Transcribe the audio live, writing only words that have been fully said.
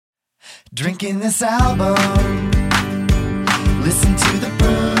Drinking this album, listen to the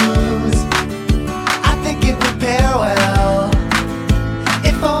brews. I think it would pair well,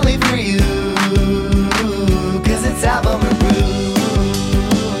 if only for you, cause it's album brews.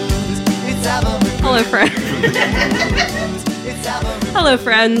 It's album brews. Hello, friends. It's album brews. Hello,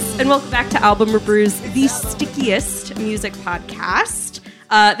 friends, and welcome back to Album Brews, the stickiest music podcast.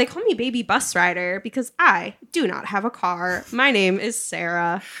 They call me Baby Bus Rider because I do not have a car. My name is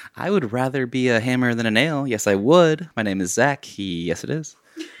Sarah. I would rather be a hammer than a nail. Yes, I would. My name is Zach. Yes, it is.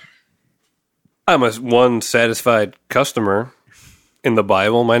 I'm a one satisfied customer in the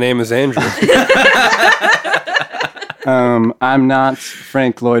Bible. My name is Andrew. I'm not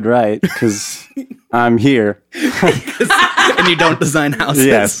Frank Lloyd Wright because I'm here. And you don't design houses.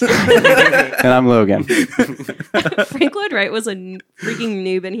 Yes. And I'm Logan. Frank Lloyd Wright was a freaking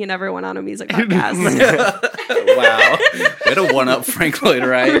noob and he never went on a music podcast. Wow. Way to one-up Frank Lloyd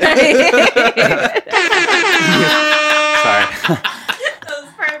Wright. Sorry. That was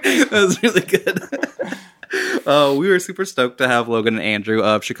perfect. That was really good. We were super stoked to have Logan and Andrew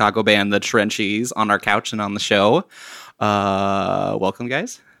of Chicago band The Trenchies on our couch and on the show. Welcome,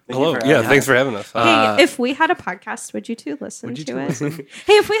 guys. Hello. Yeah, thanks for having us. Hey, if we had a podcast, would you two listen to it?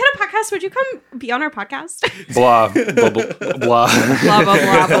 Hey, if we had a podcast, would you come be on our podcast? Blah, blah, blah, blah. Blah, blah,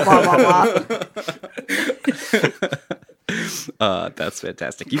 blah, blah, blah, blah. That's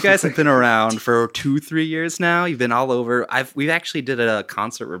fantastic. You guys have been around for 2-3 years now. You've been all over. We've actually did a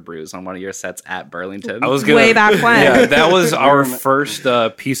concert with Brews on one of your sets at Burlington. I was gonna, Way back when. Yeah, that was our first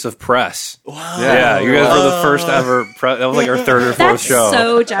piece of press. Wow. Yeah, you guys were the first ever press. That was like our third or fourth That's show.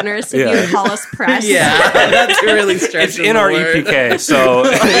 so generous of you to call us press. Yeah, that's really stretching. It's in our EPK, so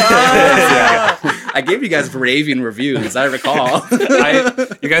yeah. I gave you guys Bravian reviews, I recall.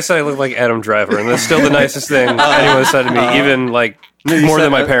 You guys said I look like Adam Driver, and that's still the nicest thing anyone said to me, even like more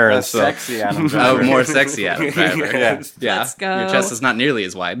than my parents. So. Sexy Adam Driver. More sexy Adam Driver. Yeah. Let's go. Your chest is not nearly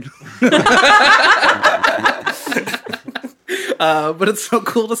as wide. But it's so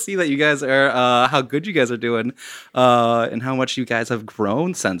cool to see that you guys are, how good you guys are doing, and how much you guys have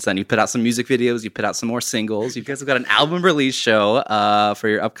grown since then. You put out some music videos, you put out some more singles. You guys have got an album release show for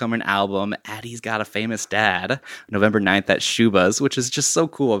your upcoming album, Addie's Got a Famous Dad, November 9th at Shuba's, which is just so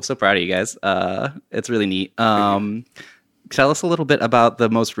cool. I'm so proud of you guys. It's really neat. Tell us a little bit about the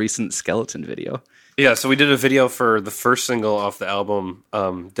most recent Skeleton video. Yeah, so we did a video for the first single off the album,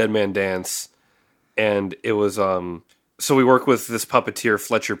 Dead Man Dance, and it was... So we work with this puppeteer,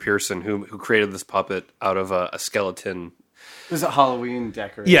 Fletcher Pearson, who created this puppet out of a skeleton. It was a Halloween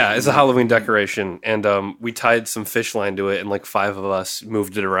decoration. Yeah, it's a Halloween decoration. And we tied some fish line to it, and like 5 of us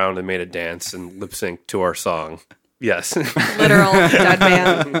moved it around and made a dance and lip synced to our song. Yes. Literal dead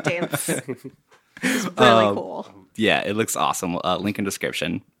man dance. It's really cool. Yeah, it looks awesome. Link in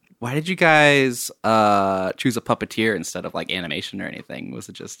description. Why did you guys choose a puppeteer instead of like animation or anything? Was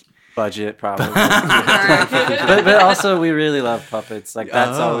it just... Budget, probably. but also we really love puppets. Like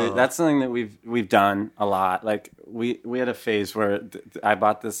that's something that we've done a lot. Like we had a phase where I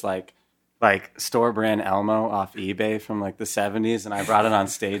bought this like store brand Elmo off eBay from like the 70s, and I brought it on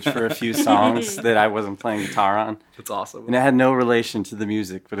stage for a few songs that I wasn't playing guitar on. That's awesome. And it had no relation to the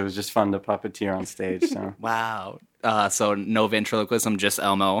music, but it was just fun to puppeteer on stage. So Wow. So no ventriloquism, just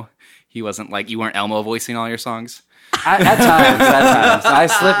Elmo. He wasn't like, you weren't Elmo voicing all your songs? at times. I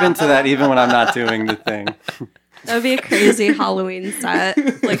slip into that even when I'm not doing the thing. That would be a crazy Halloween set.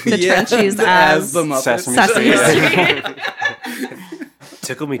 Like the Trenchies as the Muppets. Sesame Street.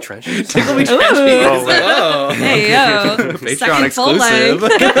 Tickle Me Trenchies? Tickle Me Trenchies. Oh. Hey, yo. Patreon Second full length.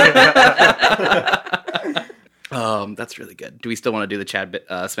 exclusive. That's really good. Do we still want to do the Chad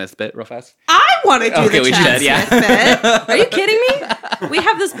Smith bit real fast? I want to do Okay, the we Chad should, yeah. Smith bit. Are you kidding me? We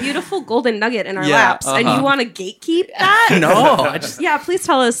have this beautiful golden nugget in our laps, and you want to gatekeep that? No. Yeah, please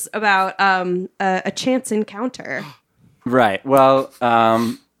tell us about a chance encounter. Right. Well,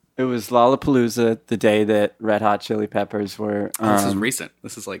 it was Lollapalooza the day that Red Hot Chili Peppers were This is recent.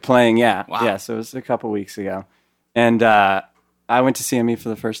 This is like... playing. Yeah. Wow. Yeah, so it was a couple weeks ago. And I went to CME for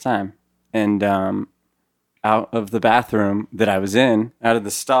the first time. And out of the bathroom that I was in, out of the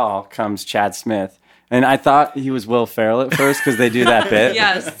stall, comes Chad Smith. And I thought he was Will Ferrell at first because they do that bit.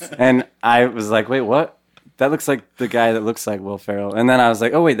 Yes. And I was like, wait, what? That looks like the guy that looks like Will Ferrell. And then I was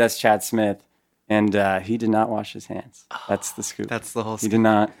like, oh, wait, that's Chad Smith. And he did not wash his hands. That's the scoop. That's the whole He did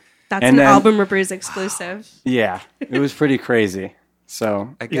not. That's And an then- Album Rebrews exclusive. Yeah, it was pretty crazy.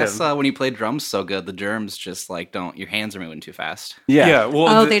 So I guess when you play drums so good, the germs just like don't. Your hands are moving too fast. yeah.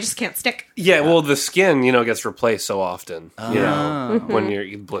 Well, they just can't stick. well, the skin, gets replaced so often. When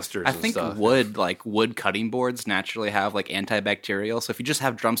you're blisters. I and think stuff. wood cutting boards naturally have like antibacterial. So if you just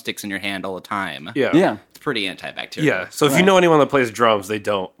have drumsticks in your hand all the time, Yeah. it's pretty antibacterial. Yeah. So if you know anyone that plays drums, they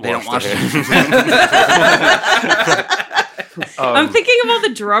don't wash their their hands. I'm thinking of all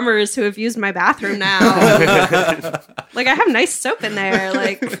the drummers who have used my bathroom now. Like, I have nice soap in there.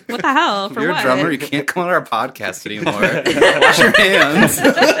 Like, what the hell? For You're what? a drummer. You can't come on our podcast anymore. Wash your hands.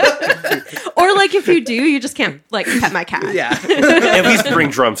 Or, like, if you do, you just can't, like, pet my cat. Yeah. At least bring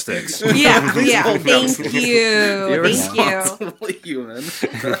drumsticks. Yeah. Thank you. You're Thank you. responsibly human. It's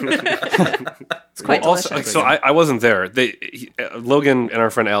quite delicious. Also, so I wasn't there. Logan and our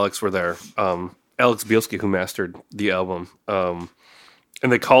friend Alex were there. Alex Bielski, who mastered the album.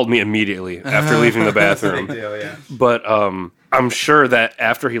 And they called me immediately after leaving the bathroom. But I'm sure that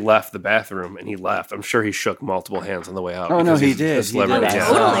after he left the bathroom and he left, I'm sure he shook multiple hands on the way out. Oh, no, because he he's did. a celebrity. He did.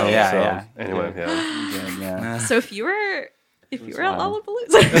 Totally. Yeah. Anyway, Yeah. So if you were at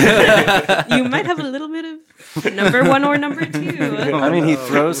Lollapalooza, you might have a little bit of number one or number two. I mean, he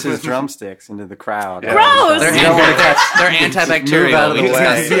throws his drumsticks into the crowd. Gross! They're antibacterial. Move out of the We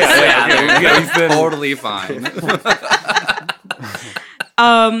way. discussed- they're totally fine.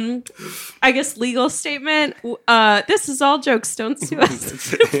 I guess legal statement. This is all jokes. Don't sue us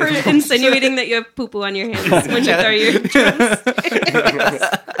for insinuating that you have poo-poo on your hands when you throw your drums.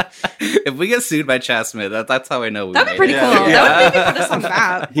 If we get sued by Chad Smith, that's how I know we That'd be made pretty it. cool. That would maybe put us on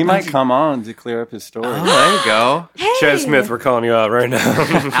map. He might come on to clear up his story. Oh, there you go. Hey. Chad Smith, we're calling you out right now.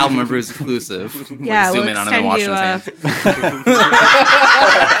 Album reviews exclusive. Yeah, Zoom we'll in on him and watch his hands.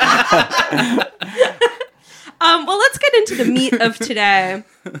 Well, let's get into the meat of today.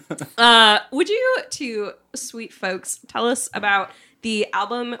 Would you two sweet folks tell us about the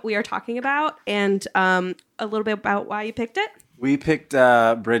album we are talking about and a little bit about why you picked it? We picked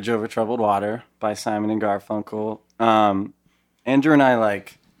Bridge Over Troubled Water by Simon and Garfunkel. Andrew and I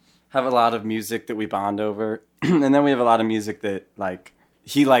have a lot of music that we bond over, and then we have a lot of music that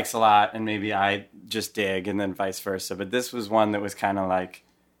he likes a lot and maybe I just dig, and then vice versa. But this was one that was kind of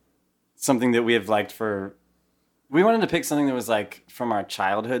something that we have liked for. We wanted to pick something that was from our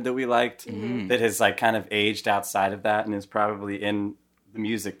childhood that we liked, that has kind of aged outside of that and is probably in the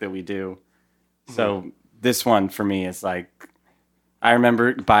music that we do. So this one for me is I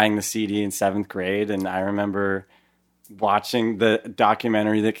remember buying the CD in 7th grade, and I remember watching the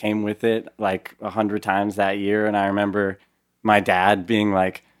documentary that came with it 100 times that year. And I remember my dad being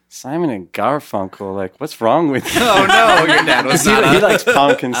like, Simon and Garfunkel, what's wrong with you? Oh no, your dad was he not. he likes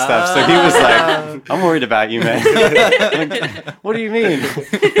punk and stuff, so he was like, I'm worried about you, man. What do you mean?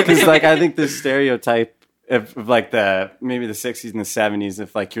 Because I think the stereotype of maybe the 60s and the 70s,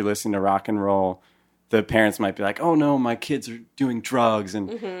 if you're listening to rock and roll, the parents might be like, oh no, my kids are doing drugs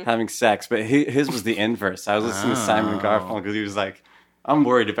and having sex. But his was the inverse. I was listening to Simon and Garfunkel. He was like, I'm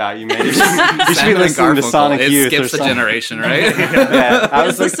worried about you, man. You should be listening to Sonic It Youth skips or a something. generation, right? Yeah, I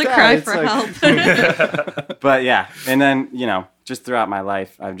was Just a "Dad, cry it's for help. But yeah, and then, just throughout my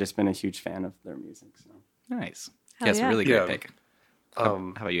life, I've just been a huge fan of their music. So. Nice. Hell Yes, yeah. really great Yeah. pick. How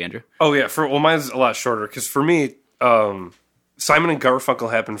about you, Andrew? Oh yeah, mine's a lot shorter because for me, Simon and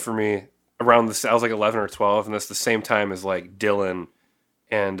Garfunkel happened for me around this. I was 11 or 12, and that's the same time as Dylan,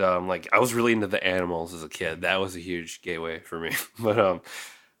 and I was really into the Animals as a kid. That was a huge gateway for me. But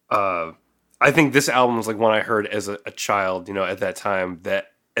I think this album was one I heard as a child, at that time. That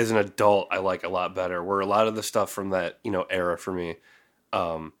as an adult I like a lot better. Where a lot of the stuff from that era for me.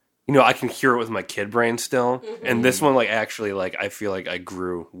 I can hear it with my kid brain still. And this one, actually, I feel I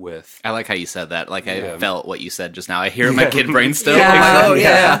grew with. I like how you said that. I felt what you said just now. I hear my kid brain still. Yeah. I'm like, oh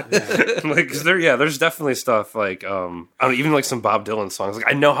yeah. Cause there's definitely stuff I don't know, even some Bob Dylan songs.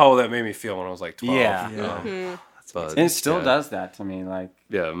 I know how that made me feel when I was 12. Yeah. But, And it still does that to me, now.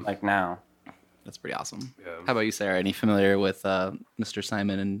 That's pretty awesome. Yeah. How about you, Sarah? Any familiar with Mr.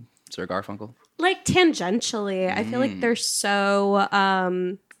 Simon and Sir Garfunkel? Tangentially, I feel they're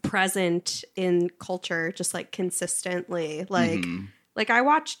so present in culture, just consistently. I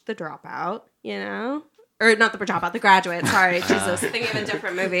watched The Dropout, or not The Dropout, The Graduate. Sorry, Jesus, thinking of a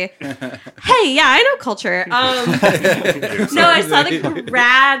different movie. Hey, yeah, I know culture. No, I saw The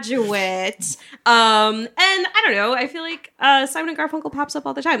Graduate, and I don't know. I feel Simon and Garfunkel pops up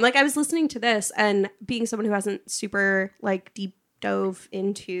all the time. I was listening to this, and being someone who hasn't super deep dove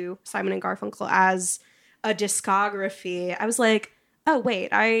into Simon and Garfunkel as a discography, I was like, oh wait,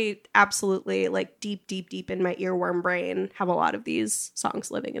 I absolutely deep in my earworm brain have a lot of these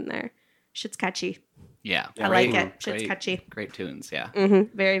songs living in there. Shit's catchy. Yeah. I like it. Shit's catchy. Great tunes, yeah.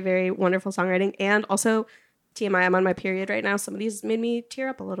 Very, very wonderful songwriting. And also, TMI, I'm on my period right now. Somebody's made me tear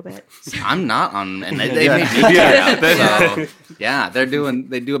up a little bit. I'm not on, and they made me tear up. So, yeah, they do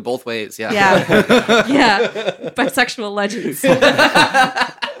it both ways. Yeah. Yeah. Bisexual legends.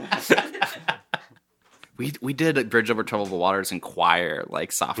 We did Bridge Over Troubled Waters in choir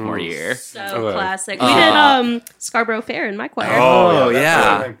like sophomore year. So classic. We did Scarborough Fair in my choir. Oh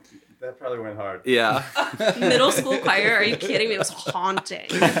yeah. That probably went hard. Yeah. Middle school choir. Are you kidding me? It was haunting.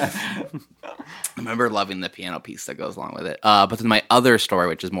 I remember loving the piano piece that goes along with it. But then my other story,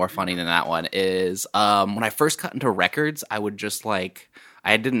 which is more funny than that one, is when I first got into records, I would just like,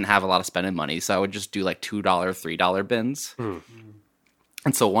 I didn't have a lot of spending money, so I would just do like $2, $3 bins.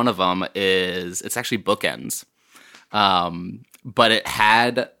 And so one of them is, it's actually Bookends. But it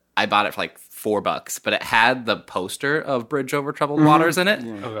had, I bought it for like $4, but it had the poster of Bridge Over Troubled Waters in it.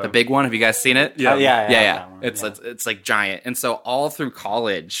 The big one. Have you guys seen it? Yeah. It's like giant. And so all through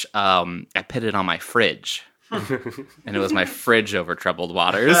college, I put it on my fridge. And it was my Fridge Over Troubled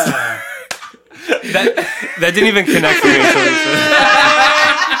Waters. That didn't even connect for me.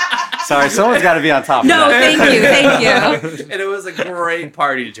 Sorry, someone's got to be on top of No, that. thank you. And it was a great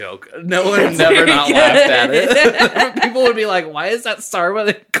party joke. No one never not laughed at it. People would be like, why is that star with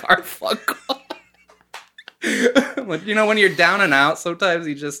a Garfunkel? Like, you know, when you're down and out, sometimes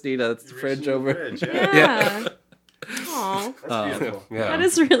you just need a fridge over. Yeah. Aw. That's beautiful. Yeah. That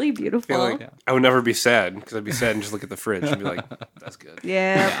is really beautiful. I would never be sad because I'd be sad and just look at the fridge and be like, that's good.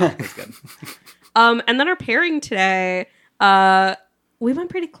 Yeah. That's good. And then our pairing today, we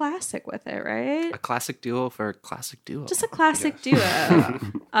went pretty classic with it, right? A classic duo for a classic duo. Just a classic duo.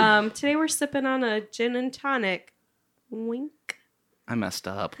 Today we're sipping on a gin and tonic. Wink. I messed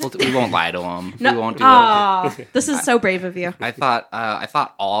up. We won't lie to them. No. We won't do that. This is so brave of you. I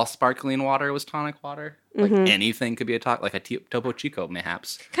thought all sparkling water was tonic water. Like anything could be a like a Topo Chico,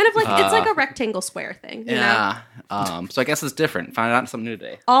 mayhaps. Kind of like it's like a rectangle square thing. You know? So I guess it's different. Found out something new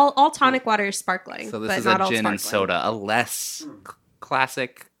today. All tonic water is sparkling. So this but is not a all gin and sparkling. soda, a less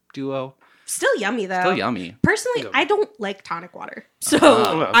classic duo. Still yummy though. Still yummy. Personally, I don't like tonic water, so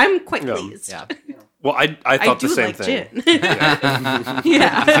I'm quite pleased. Yeah. Well, I I thought do the same like thing. gin.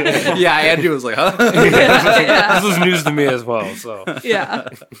 Yeah. Yeah, Andrew was like, huh? This was news to me as well. So Yeah.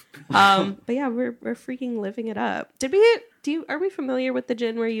 But yeah, we're freaking living it up. Are we familiar with the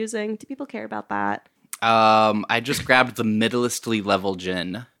gin we're using? Do people care about that? I just grabbed the middleistly level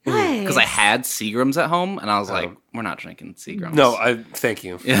gin because I had Seagram's at home, and I was like, we're not drinking Seagram's. no, thank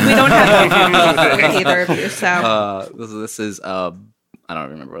you. We don't have with either of you, so This is I don't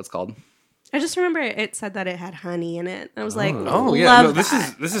remember what it's called. I just remember it said that it had honey in it. I was like, Oh yeah, love no, this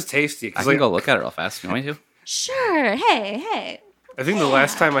that. is tasty. I 'Cause, can like, go look at it real fast. You want me to? Sure. Hey. I think the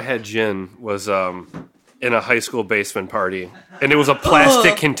last time I had gin was in a high school basement party, and it was a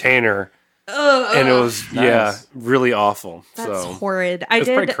plastic container, and it was really awful. That's so horrid. it's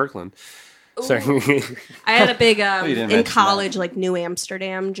probably Kirkland. Sorry. I had a big didn't in mention college like New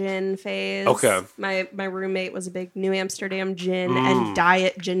Amsterdam gin phase. Okay. My roommate was a big New Amsterdam gin and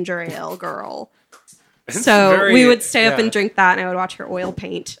diet ginger ale girl. So we would stay up and drink that, and I would watch her oil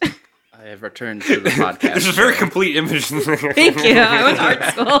paint. I have returned to the podcast. There's a very complete image there. Thank you. I went to art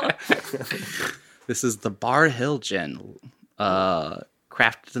school. This is the Bar Hill gin,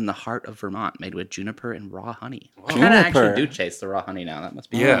 crafted in the heart of Vermont, made with juniper and raw honey. I kind of actually do chase the raw honey now. That must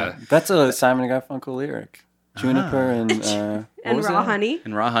be Yeah. That's a Simon and Garfunkel lyric. Juniper and what And was raw it? honey.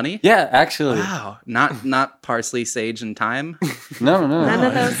 And raw honey? Yeah, actually. Wow. Not parsley, sage, and thyme. No. None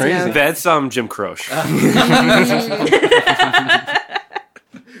of those. Crazy. No. That's Jim Croce.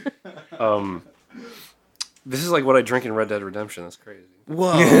 This is like what I drink in Red Dead Redemption. That's crazy.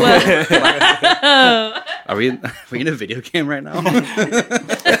 Whoa. Are we in a video game right now?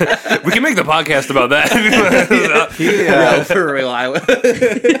 We can make the podcast about that. Yeah, for real.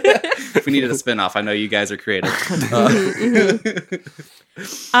 If we needed a spinoff, I know you guys are creative.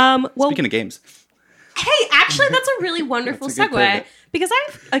 Well, Speaking of games. hey, actually, that's a really wonderful That's a good segue pivot. because I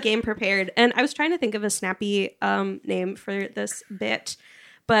have a game prepared, and I was trying to think of a snappy name for this bit,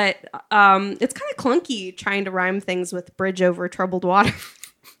 but it's kind of clunky trying to rhyme things with bridge over troubled water.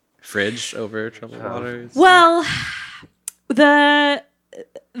 Fridge over troubled waters. Well, I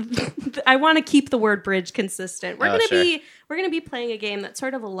want to keep the word bridge consistent. We're gonna be playing a game that's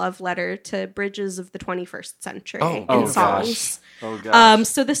sort of a love letter to bridges of the 21st century in songs. Oh gosh.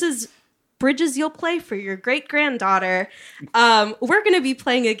 So this is bridges you'll play for your great granddaughter. We're gonna be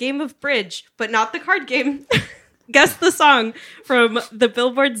playing a game of bridge, but not the card game. Guess the song from the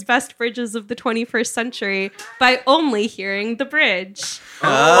Billboard's Best Bridges of the 21st Century by only hearing the bridge. This is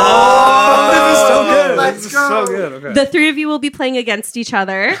so good. Let's This is go. so good. Okay. The three of you will be playing against each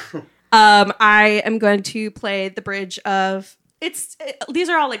other. I am going to play the bridge of... These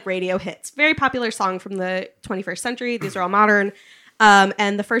are all like radio hits. Very popular song from the 21st century. These are all modern.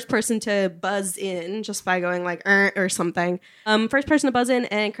 And the first person to buzz in just by going like or something. First person to buzz in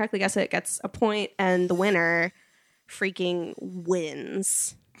and correctly guess it gets a point, and the winner freaking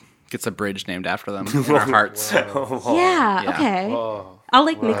wins. Gets a bridge named after them in our hearts. Yeah, okay. Oh, I'll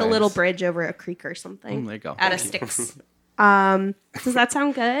like make a little nice. bridge over a creek or something. There you go. Out of sticks. Does that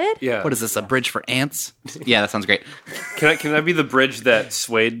sound good? Yeah. What is this? A bridge for ants? Yeah, that sounds great. Can I be the bridge that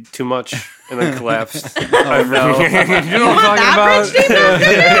swayed too much and then collapsed? Oh no! You know what I'm That talking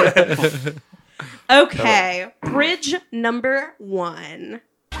about? bridge named after you? Okay, bridge number 1.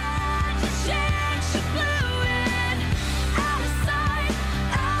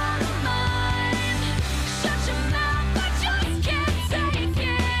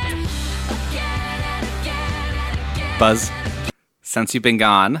 Buzz, since you've been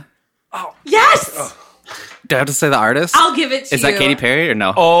gone, Yes! do I have to say the artist? I'll give it to you. Is that Katy Perry or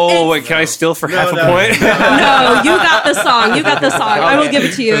no? Oh, wait, can I steal for half a point? No, you got the song. You got the song. I will give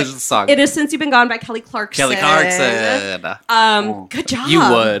it to you. It is the song. It is Since You've Been Gone by Kelly Clarkson. Kelly Clarkson. Good job. You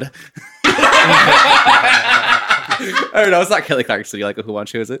would. Or no, it's not Kelly Clarkson. You like a Who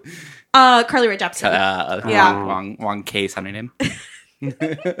Wants You, is it? Carly Rae Jepsen. Yeah. Wrong case on your name.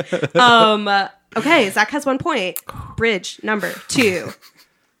 Okay, Zach has 1 point. Bridge number 2.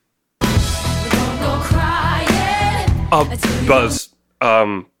 Buzz.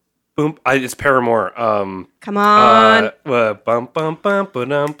 Boom. It's Paramore. Come on. Bum, bum, bum,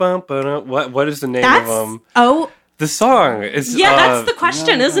 ba-dum, ba-dum. What is the name That's... of Oh, the song? It's yeah, that's the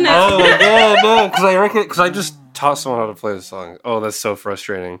question, isn't it? no, because I just taught someone how to play the song. Oh, that's so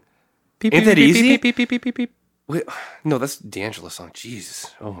frustrating. Ain't that easy? Beep, beep, beep, beep, beep, beep. Wait, no, that's D'Angelo's song.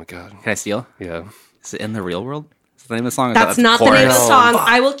 Jesus. Oh my god. Can I steal? Yeah. Is it In the Real World? Is the name of the song? That's not the name of the chorus? song.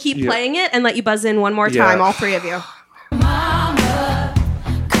 I will keep playing it and let you buzz in one more time, Yeah. all three of you.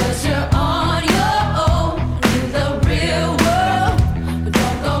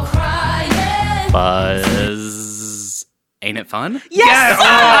 Buzz. Ain't it fun? Yes, sir!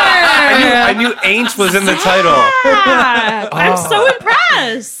 I knew Ain't was in the title. Yeah. I'm so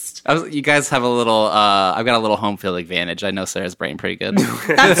impressed. You guys have a little. I've got a little home field advantage. I know Sarah's brain pretty good.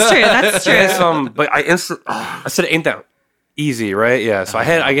 That's true. That's true. Yes, but I said Ain't that easy, right? Yeah. So I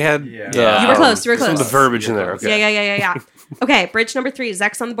had You were close. You were some of close. the verbiage in there. Okay. Yeah. Okay, bridge number 3.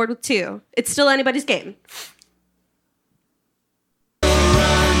 Zach's on the board with 2. It's still anybody's game.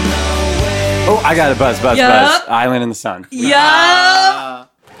 Oh, I got it. Buzz. Yup. Island in the Sun. Yeah.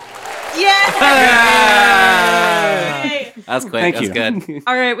 That's quick. Thank That's you. good.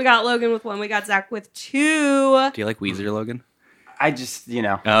 All right, we got Logan with 1. We got Zach with 2. Do you like Weezer, Logan? I just,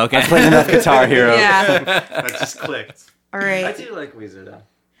 Oh, okay. I played enough Guitar Hero. Yeah. That just clicked. All right. do like Weezer, though.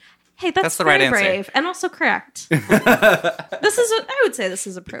 Hey, that's the very right answer. brave and also correct. I would say this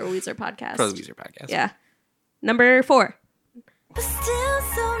is a pro Weezer podcast. Pro Weezer podcast. Yeah. Number 4. But still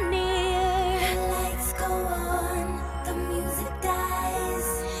so near. Lights go on, the music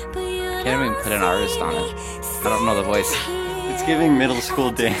dies. But you Can't even put an artist on it. I don't know the voice. It's giving middle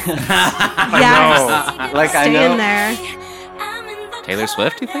school dance. Yes. Like, I Stay know. in there. Taylor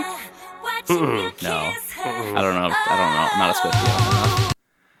Swift, you think? No. I don't know. I'm not a Swiftie.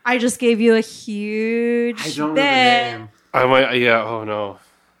 I just gave you a huge I don't know the bit. name. I might. Yeah. Oh no.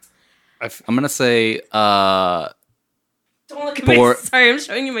 I'm gonna say. Don't look at me. Sorry, I'm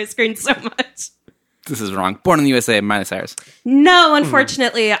showing you my screen so much. This is wrong. Born in the USA, Miley Cyrus. No,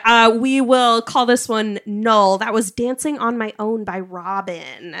 unfortunately, we will call this one null. That was "Dancing on My Own" by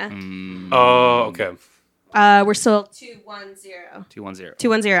Robin. Oh, okay. We're still 2-1-0. 210.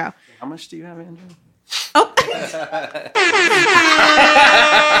 2-1-0. How much do you have, Andrew? Oh,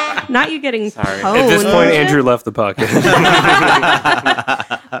 not you getting Sorry. pwned. At this point, Andrew left the pocket.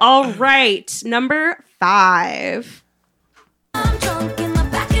 All right, number 5. I'm drunk in the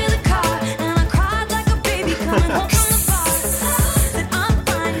back of the car, and I cried like a baby coming home from the bar. Said I'm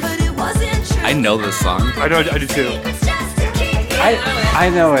fine, but it wasn't true. I know this song. I know. I do too. It's just a kid. I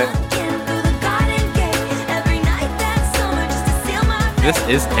know it. Through the garden gate every night that summer just to steal my This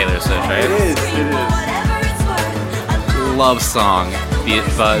is Taylor Swift, right? It is. whatever it's worth. I love Love song. Be it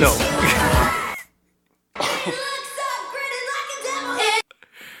Buzz. No. you. Looks so pretty like a devil.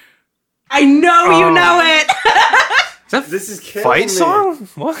 I know you know it. This is Fight song?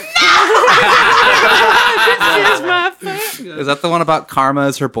 What? Is that the one about Karma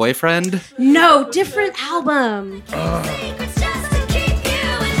as her boyfriend? No, different album.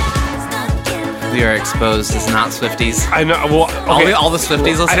 We are exposed as not Swifties. I know. Well, okay. All the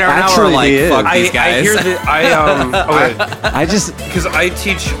Swifties listening right now are actually like, he is. fuck these I guys. hear that. I just Because I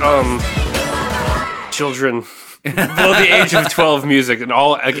teach children below the age of 12 music, and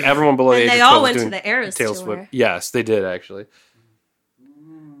everyone below the And age they of 12 all is went to doing the Eras Taylor tour. Swift. Yes, they did actually.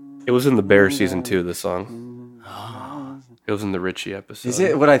 It was in the Bear season 2. This song. It was in the Richie episode. is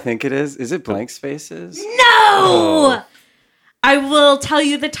it what I think it is? Is it Blank Spaces? No! I will tell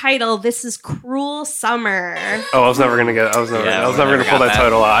you the title. This is Cruel Summer. Oh, I was never gonna get. I was never gonna pull that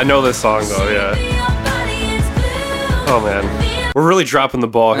title out. I know this song though. Yeah. Oh man, we're really dropping the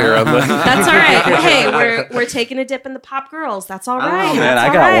ball here on the. That's all right. Hey, we're taking a dip in the pop girls. That's all right. Oh man, That's I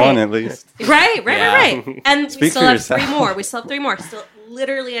all got right. one at least. Right. And we Speak still for have yourself. 3 more. We still have 3 more. Still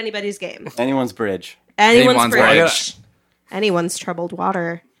literally anybody's game. Anyone's bridge. Anyone's Bridge. bridge. Anyone's troubled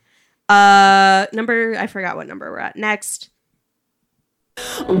water. I forgot what number we're at. Next.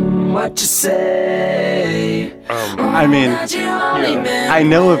 What you say? I mean, I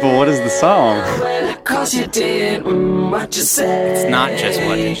know it, but what is the song? Cause you did what you say. It's not just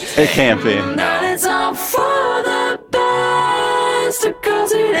what you It can't be. It's all for the best.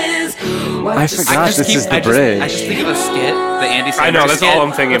 Cause it is. I forgot this is the bridge. I just think of a skit, the Andy Samberg I know, that's skit. all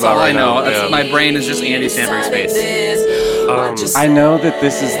I'm thinking That's about all right I know. now, That's- yeah. My brain is just Andy Samberg's face. I know that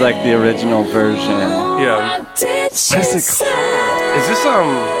this is like the original version. Yeah. What is it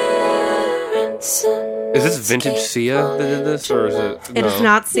called? Is this Vintage Sia that did this, or is it? It is no?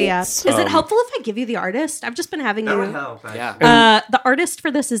 not Sia. Is it helpful if I give you the artist? I've just been having you. Yeah. The artist for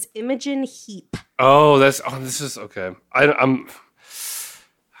this is Imogen Heap. Oh, this is okay. I'm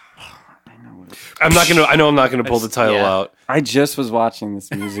not gonna. I know I'm not gonna pull the title yeah. out. I just was watching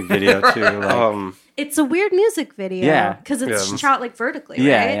this music video too. Like, It's a weird music video. Yeah. Because it's Yeah. shot like vertically,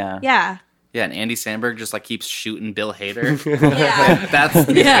 Yeah, right? yeah. Yeah. Yeah, and Andy Samberg just like keeps shooting Bill Hader. Yeah. That's the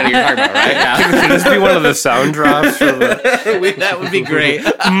video you're talking about, right? Yeah. Could this be one of the sound drops? For the, That would be great.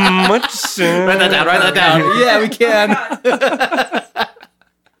 much soon. Write that down. Yeah, we can.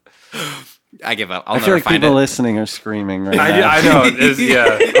 I give up. I'll I feel never like find people it. listening are screaming right now. I know. It is,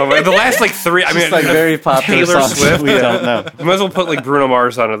 yeah. Oh, my- the last like 3. I mean, It's like very popular Taylor songs Swift. we don't know. We might as well put like Bruno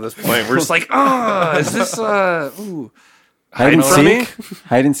Mars on at this point. We're just like, is this ooh. Hide and from me? seek.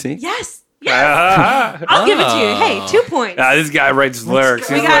 Hide and seek. Yes. Yes. I'll give it to you. Hey, 2 points. This guy writes lyrics.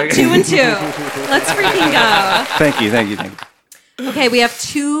 We He's got like, 2 and 2. Let's freaking go. Thank you. Okay, we have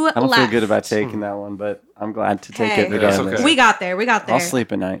 2 I don't left. feel good about taking that one, but I'm glad to take Hey. it That's regardless. okay. We got there. I'll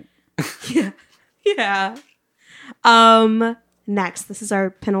sleep at night. Yeah. Next, this is our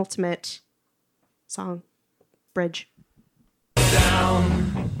penultimate song. Bridge.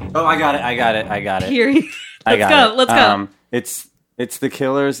 Oh, I got it. Period. I got it. Let's go. It's the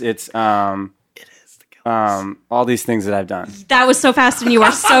Killers. It is the Killers. All these things that I've done. That was so fast, and you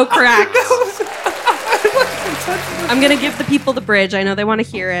are so correct. I'm gonna give the people the bridge. I know they want to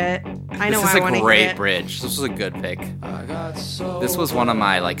hear it. I know This I is want a to hear great it. bridge. This was a good pick. This was one of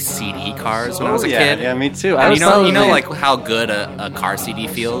my like CD cars when I was a yeah, kid. yeah, me too. And you know probably- like how good a car CD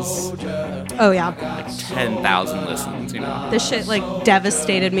feels? Oh yeah, 10,000 listens, you know. this shit like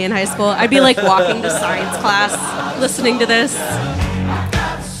devastated me in high school. I'd be like walking to science class, listening to this.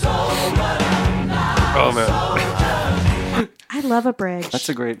 oh man. I love a bridge. That's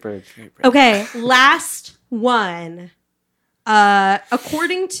a great bridge. Okay, last one.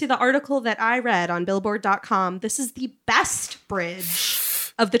 According to the article that I read on Billboard.com, this is the best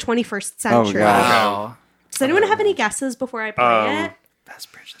bridge of the 21st century. God. Wow. Does anyone have any guesses before I play it?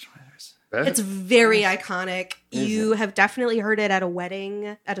 Best bridge that's It's very iconic. You have definitely heard it at a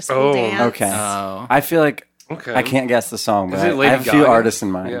wedding, at a school Oh, dance. Okay. Oh. I feel like Okay. I can't guess the song, but Is it I Lady have a few Gaga? artists in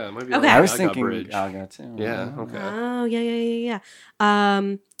mind. Yeah, it might be Okay. Lady I was Gaga thinking bridge. Gaga too. Yeah. Okay. Oh, yeah.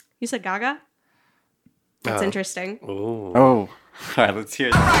 You said Gaga? That's interesting. Oh. Oh, all right. Let's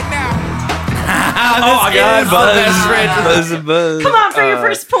hear that. Oh my god, Buzz. Come on for your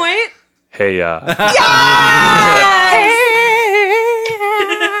first point. Hey,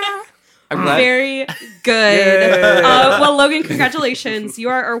 I'm glad. Very good. Well, Logan, congratulations. You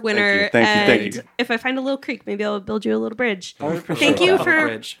are our winner. Thank you. If I find a little creek, maybe I'll build you a little bridge. I would appreciate Thank you that. for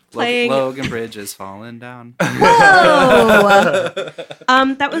Bridge. playing. Logan Bridge is falling down. Whoa.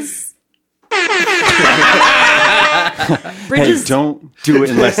 That was Bridges. Hey, don't do it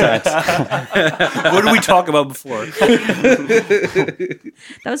unless that's... What did we talk about before?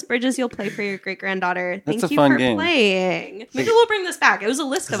 Those bridges you'll play for your great granddaughter. Thank That's a you fun for game. playing. Maybe we'll bring this back. It was a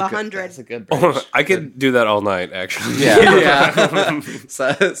list of 100. That's a good bridge. I could do that all night, actually. Yeah.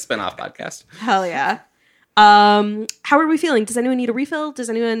 So, spin-off podcast. Hell yeah. How are we feeling? Does anyone need a refill? Does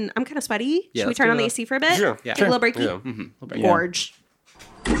anyone? I'm kind of sweaty. Yeah, Should we let's turn do on the that. AC for a bit? Sure. Yeah. Take a little breaky. Yeah. Gorge.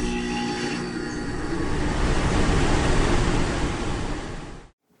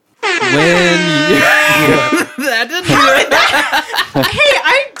 That didn't Hey,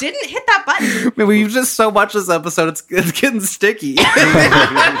 I didn't hit that button. I mean, we've just so much this episode, it's getting sticky.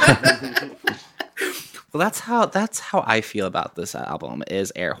 Well, that's how I feel about this album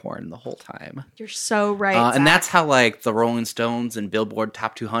is air horn the whole time. You're so right. And Zach. that's how like the Rolling Stones and Billboard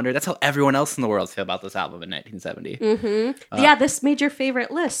Top 200, that's how everyone else in the world feel about this album in 1970. yeah, this made your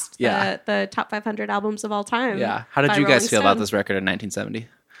favorite list. Yeah. The top 500 albums of all time. Yeah. How did by you guys Rolling feel about Stone. this record in 1970?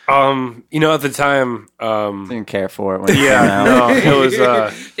 At the time, Didn't care for it when it came yeah, out. no, it was,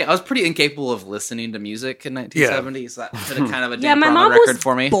 Yeah, I was pretty incapable of listening to music in 1970, so that put a kind of a Yeah, damper my on mom the record was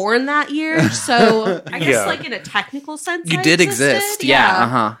for me. born that year, so I guess Yeah. like in a technical sense, You I did existed. exist, yeah,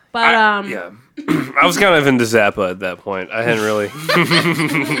 uh-huh. But yeah. I was kind of into Zappa at that point. I hadn't really,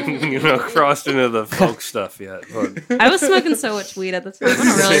 crossed into the folk stuff yet. But I was smoking so much weed at the time. I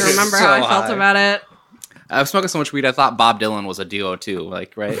don't really remember So how I felt high. about it. I was smoking so much weed, I thought Bob Dylan was a duo too,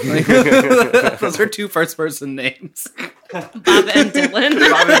 like, right? Like, those are two first-person names. Bob and Dylan.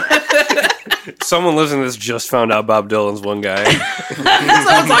 someone listening to this just found out Bob Dylan's one guy.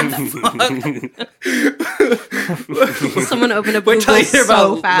 Someone opened a Wait till Google you hear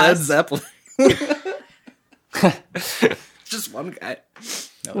so about Led fast. Zeppelin. Just one guy.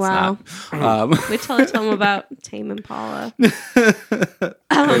 No, Wow. it's not. Wait till I tell them about Tame Impala. Wait,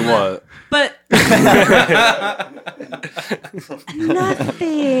 what? But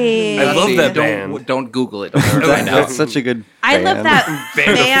nothing. I love that don't, band. Don't Google it. Don't find out. That's such a good I love band. that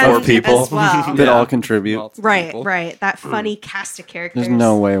Band of band four people. as well. That all contribute. Right, right. That funny cast of characters. There's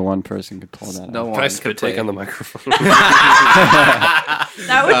no way one person could pull that No off. one Can I could spit play. take on the microphone?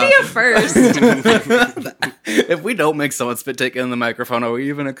 That would be a first. If we don't make someone spit take in the microphone, are we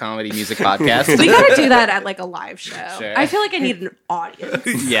even a comedy music podcast? We gotta do that at like a live show. Sure. I feel like I need an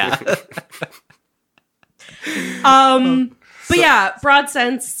audience. Yeah. But yeah, broad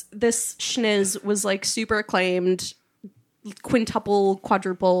sense, this schniz was like super acclaimed. Quintuple,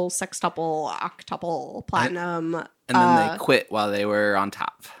 quadruple, sextuple, octuple, platinum. And then they quit while they were on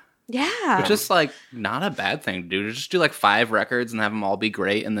top. Yeah. Just like not a bad thing to do. Just do like 5 records and have them all be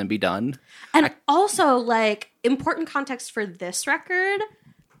great and then be done. And also, like, important context for this record,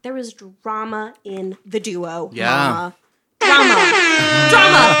 there was drama in the duo. Yeah.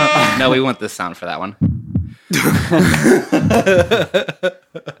 Drama. No, we want this sound for that one.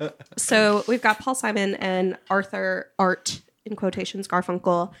 So we've got Paul Simon and Arthur Art, in quotations,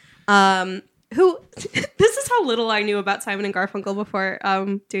 Garfunkel, who, this is how little I knew about Simon and Garfunkel before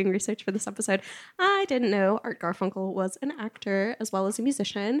doing research for this episode. I didn't know Art Garfunkel was an actor as well as a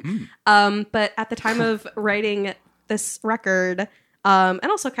musician. But at the time of writing this record, and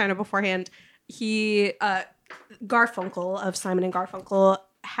also kind of beforehand, Garfunkel of Simon and Garfunkel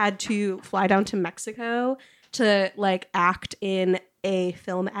had to fly down to Mexico to like act in a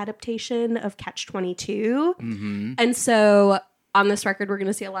film adaptation of Catch-22. And so on this record, we're going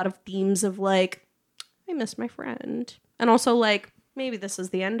to see a lot of themes of like, I miss my friend. And also like, maybe this is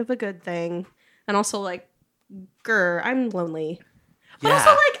the end of a good thing. And also like, grr, I'm lonely. But also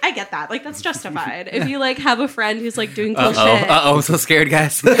like, I get that. Like, that's justified. If you like have a friend who's like doing cool shit. I'm so scared,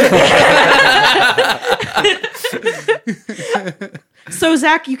 guys. So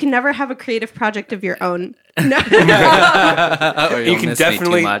Zach, you can never have a creative project of your own. No. You can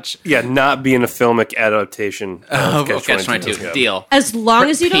definitely, not be in a filmic adaptation of Catch-22. Yeah. Deal. As long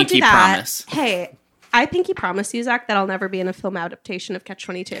as you don't do Pinky that. promise. Hey, I pinky promise you, Zach, that I'll never be in a film adaptation of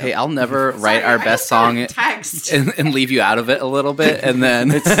Catch-22. Hey, I'll never write our I best just got song a text. and leave you out of it a little bit, and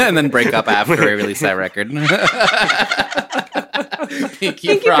then and then break up after we release that record.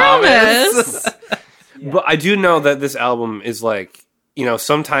 Pinky promise. But I do know that this album is like,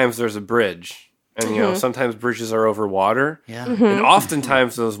 sometimes there's a bridge. And, sometimes bridges are over water. Yeah. And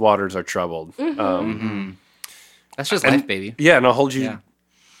oftentimes those waters are troubled. That's just life, baby. Yeah, and I'll hold you Yeah.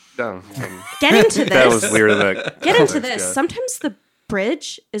 down. Get into this. That was weird. Get into this. Yeah. Sometimes the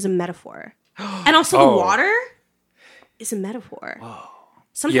bridge is a metaphor. And also the water is a metaphor. Whoa.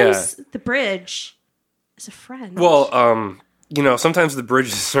 Sometimes the bridge is a friend. Well, sometimes the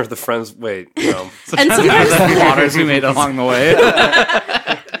bridges are the friends. Wait, no. and sometimes The waters we made along the way.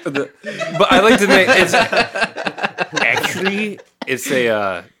 But I like to make it's actually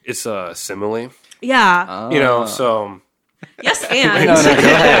it's a simile. Yeah. You know, so Yes, and. No, go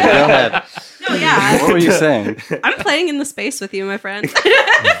ahead. No, yeah. What were you saying? I'm playing in the space with you, my friend.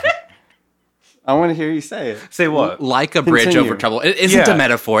 I want to hear you say it. say what? Like a bridge Continue. over trouble. It isn't Yeah. a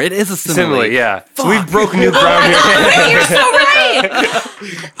metaphor. It is a simile. Yeah. So we've broken new ground here. You're so right.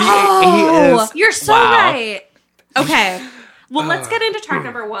 Oh, you're so right. Okay. Well, let's get into track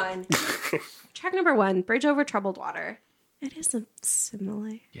number 1. Track number 1, Bridge Over Troubled Water. It is a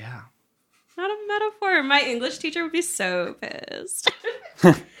simile. Yeah. Not a metaphor. My English teacher would be so pissed.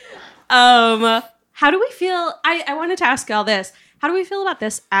 How do we feel? I wanted to ask y'all this. How do we feel about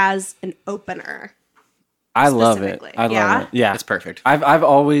this as an opener? I love it. Specifically. I love Yeah? it. Yeah, It's perfect. I've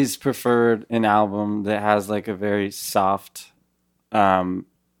always preferred an album that has like a very soft,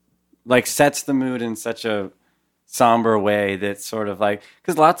 like sets the mood in such a somber way that sort of like,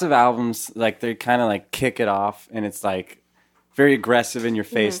 because lots of albums like they kind of like kick it off and it's like very aggressive in your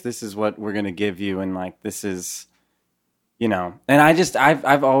face. This is what we're gonna give you, and like this is, you know. And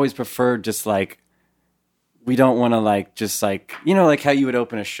I've always preferred just like, we don't want to like just like, you know, like how you would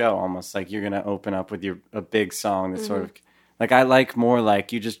open a show, almost like you're gonna open up with a big song that's sort of like, I like more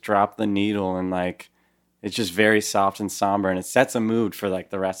like you just drop the needle and like it's just very soft and somber and it sets a mood for like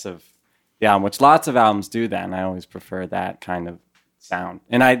the rest of the album, which lots of albums do that, and I always prefer that kind of sound,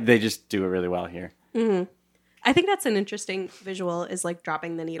 and they just do it really well here. I think that's an interesting visual, is like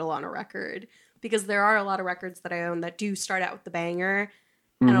dropping the needle on a record, because there are a lot of records that I own that do start out with the banger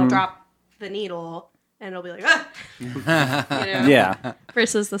and I'll drop the needle and it'll be like, ah! You know? Yeah.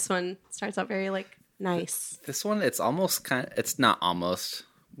 Versus this one starts out very like nice. This one, it's almost it's not almost,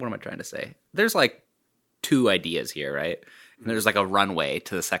 what am I trying to say? There's like 2 ideas here, right? And there's like a runway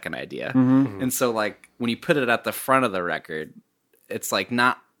to the second idea. And so like when you put it at the front of the record, it's like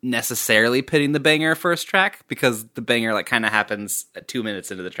not necessarily pitting the banger first track, because the banger like kind of happens at 2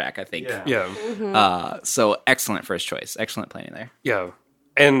 minutes into the track, I think. Yeah. So excellent first choice. Excellent planning there. Yeah.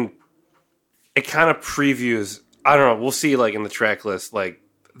 And it kind of previews, I don't know, we'll see like in the track list, like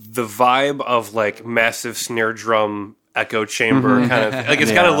the vibe of like massive snare drum echo chamber kind of, like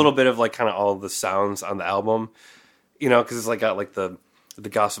it's got a little bit of like kind of all the sounds on the album, you know, because it's like got like the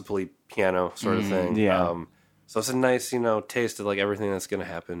gospel-y piano sort of thing. Yeah. So it's a nice, you know, taste of like everything that's going to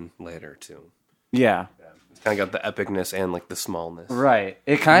happen later too. Yeah. It's kind of got the epicness and like the smallness. Right.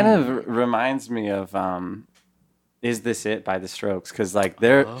 It kind of reminds me of Is This It by The Strokes, because like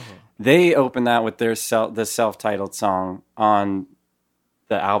they open that with their the self-titled song on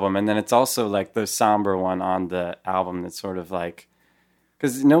the album, and then it's also like the somber one on the album that's sort of like,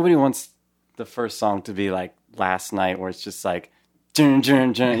 because nobody wants the first song to be like Last Night, where it's just like dun,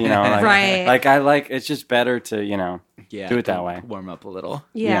 dun, dun, you know, like, Right. like I like, it's just better to, you know, do it that way. Warm up a little.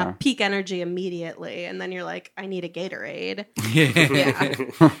 Yeah. Peak energy immediately. And then you're like, I need a Gatorade.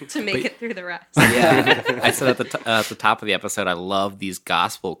 To make it through the rest. Yeah, I said at the top of the episode, I love these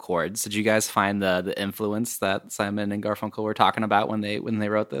gospel chords. Did you guys find the influence that Simon and Garfunkel were talking about when they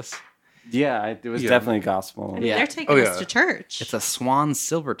wrote this? Yeah, it was definitely gospel. I mean, Yeah. they're taking us to church. It's a Swan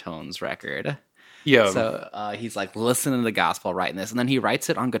Silvertones record. Yeah. So he's like listening to the gospel, writing this, and then he writes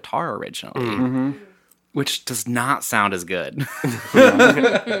it on guitar originally, which does not sound as good.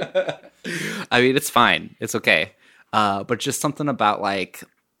 I mean, it's fine, it's okay, but just something about like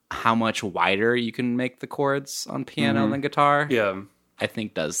how much wider you can make the chords on piano than guitar. Yeah. I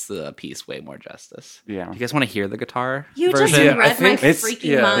think does the piece way more justice. Yeah. You guys want to hear the guitar You version? just Yeah, I read my think it's- freaking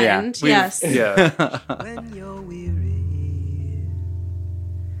yeah. mind. Yes. Yeah. When you're weary,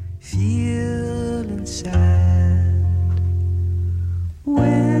 feeling sad,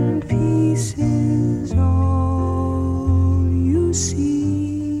 when peace is all you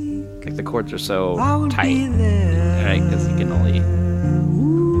see, Like the chords are so I will be tight, there. right? Because you can only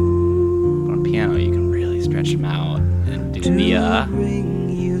on piano you can really stretch them out and do the bring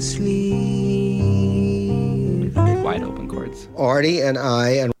you sleep. big wide open chords. Artie and I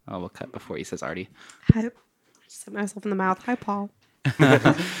and Oh, we'll cut before he says Artie. Hi. Just hit myself in the mouth. Hi, Paul.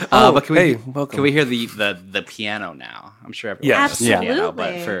 But can we, welcome. Can we hear the piano now? I'm sure everyone Yes. knows the piano, but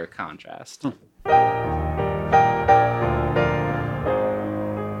Absolutely. for contrast.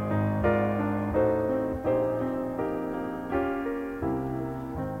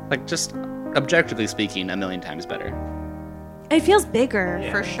 Like, just objectively speaking, a million times better. It feels bigger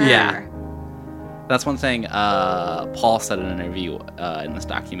for sure. Yeah. That's one thing Paul said in an interview in this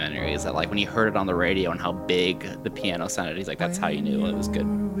documentary, is that like when he heard it on the radio and how big the piano sounded, he's like, that's how you knew it was good.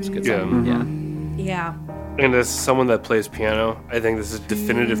 It was a good song. Yeah. Yeah. And as someone that plays piano, I think this is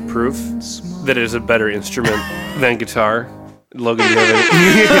definitive proof that it is a better instrument than guitar. Logan, do you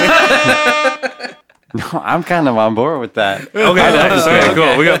have any? No, I'm kind of on board with that. Okay,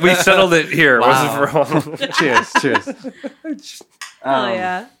 cool. We settled it here. Wow. Wasn't for all. Cheers. Oh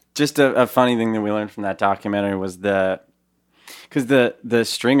yeah. Just a funny thing that we learned from that documentary was because the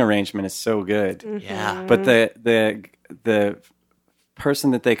string arrangement is so good, Yeah. but the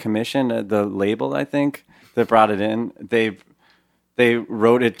person that they commissioned, the label I think that brought it in, they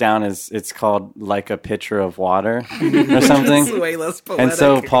wrote it down as it's called Like a Pitcher of Water or something. Way less poetic. And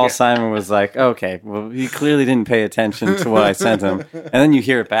so Paul Simon was like, okay, well, he clearly didn't pay attention to what I sent him. And then you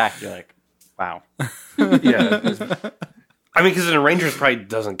hear it back, you're like, wow. Yeah. I mean, because an arranger probably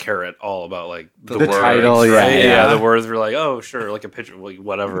doesn't care at all about like the words, title, yeah, right? yeah. The words were like, oh, sure, like a picture, like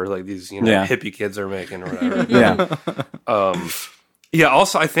whatever, like these hippie kids are making or whatever. Yeah. Yeah.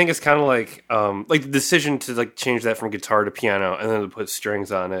 Also, I think it's kind of like the decision to like change that from guitar to piano and then to put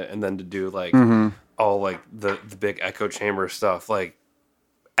strings on it and then to do like all like the big echo chamber stuff. Like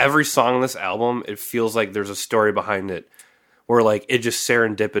every song on this album, it feels like there's a story behind it. Where like it just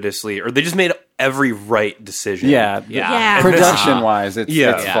serendipitously, or they just made every right decision. Yeah. Yeah. Production wise, it's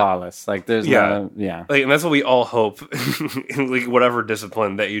Yeah. flawless. Like there's no, Like, and that's what we all hope in like whatever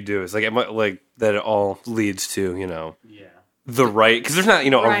discipline that you do is like it might, like that it all leads to the right, because there's not a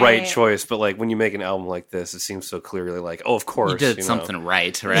right Right. choice, but like when you make an album like this, it seems so clearly like, oh, of course You did know. something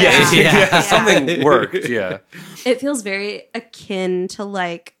right, right? Yeah. Something worked. Yeah, It feels very akin to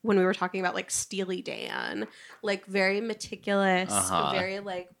like when we were talking about like Steely Dan, like very meticulous, very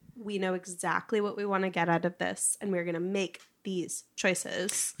like we know exactly what we want to get out of this, and we're gonna make these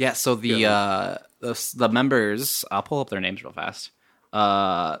choices. Yeah, so the members, I'll pull up their names real fast.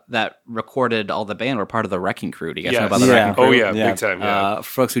 That recorded all the band were part of the Wrecking Crew. Do you guys know about the Wrecking Crew? Oh yeah, Yeah. big time. Yeah. For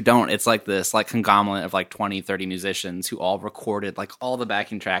folks who don't, it's like this like conglomerate of like 20, 30 musicians who all recorded like all the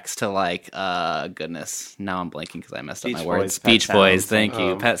backing tracks to like goodness. Now I'm blanking because I messed up Beach my Boys, words. Pet Beach Boys, Sounds, thank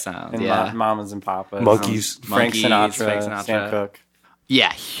you. Pet Sounds. and Yeah. Mamas and Papas, Monkeys. Frank Monkeys, Sinatra, Frank Sinatra. Sam Cooke.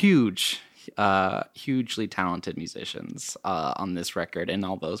 Yeah, hugely talented musicians on this record and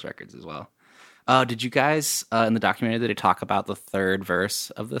all those records as well. Did you guys in the documentary did they talk about the third verse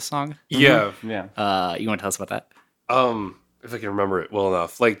of this song? Yeah. Yeah. You want to tell us about that? If I can remember it well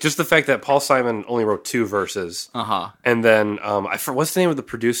enough, like just the fact that Paul Simon only wrote 2 verses, and then what's the name of the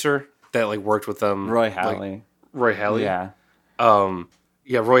producer that like worked with them? Roy Halley. Roy Halley. Yeah.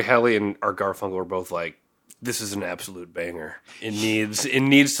 Roy Halley and Art Garfunkel were both like, this is an absolute banger. It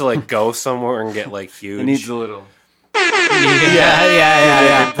needs to like go somewhere and get like huge. It needs a little. They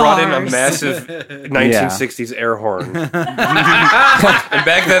brought in a Bars. massive 1960s air horn. And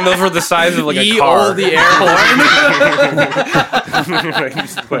back then, those were the size of like a car. The air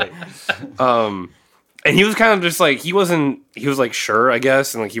horn. And he was kind of just like, he was like, sure, I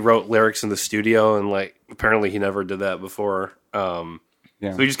guess. And like, he wrote lyrics in the studio. And like, apparently he never did that before. So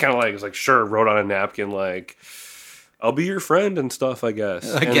he just kind of like, was like, sure, wrote on a napkin, like, I'll be your friend and stuff, I guess.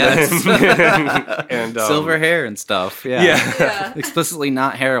 And Silver hair and stuff. Yeah. Explicitly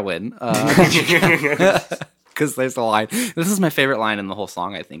not heroin. Because there's a line. This is my favorite line in the whole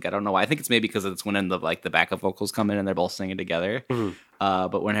song, I think. I don't know why. I think it's maybe because it's when the backup vocals come in and they're both singing together.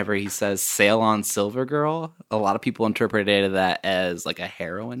 But whenever he says "sail on, silver girl," a lot of people interpreted that as like a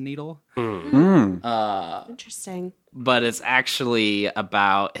heroin needle. Interesting. But it's actually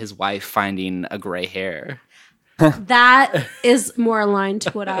about his wife finding a gray hair. That is more aligned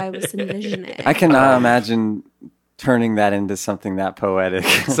to what I was envisioning. I cannot imagine turning that into something that poetic.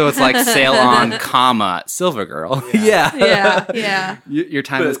 So it's like sail on, comma, silver girl. Yeah. Your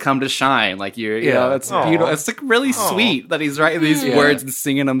time has come to shine. Like you know, it's beautiful. It's like really sweet that he's writing these words and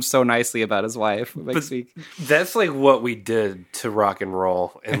singing them so nicely about his wife. It makes me... That's like what we did to rock and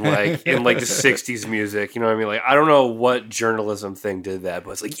roll and like in like the 60s music. You know what I mean? Like, I don't know what journalism thing did that,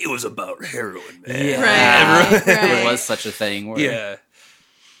 but it's like, it was about heroin, man. Yeah. Right. There was such a thing. Where, Yeah.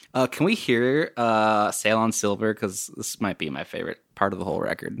 Can we hear Sail on Silver? Because this might be my favorite part of the whole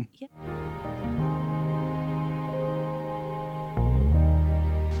record. Yeah.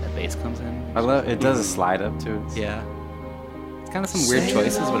 That bass comes in. I love it. Does a slide up to it. Yeah. It's kind of some weird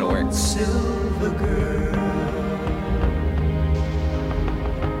choices, but it works. Silver girl,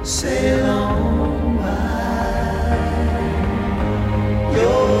 sail on by.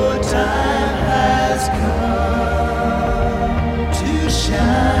 Your time has come to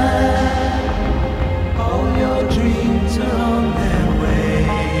shine. All your dreams are on their way.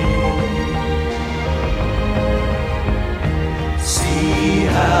 See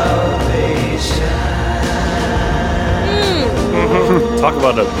how they shine. Talk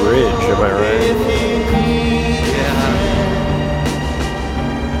about a bridge, am I right?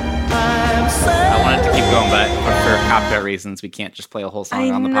 I wanted to keep going back for copyright reasons, we can't just play a whole song I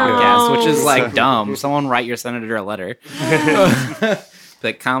on the know. podcast, which is like dumb. Someone write your senator a letter.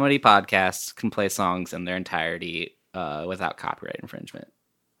 But comedy podcasts can play songs in their entirety without copyright infringement.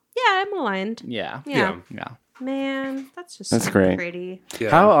 Yeah, I'm aligned. Yeah. Yeah. Yeah. Man, that's just That's so great. pretty.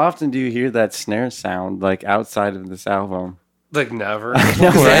 Yeah. How often do you hear that snare sound like outside of this album? Like never. No, right?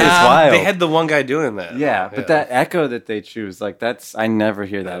 It's wild. They had the one guy doing that. Yeah, but that echo that they choose, like that's I never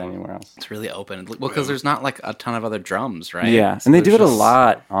hear that anywhere else. It's really open. Well, because there's not like a ton of other drums, right? Yeah, So and they do there's it a just-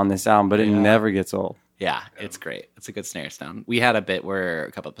 lot on this album, but it never gets old. Yeah, it's great. It's a good snare sound. We had a bit where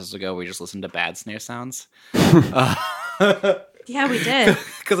a couple episodes ago we just listened to bad snare sounds. Yeah, we did.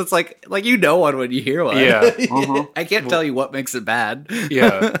 Because it's like you know one when you hear one. Yeah. I can't tell you what makes it bad.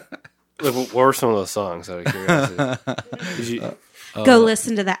 Yeah. Like, what were some of those songs out of curiosity? Did you... Go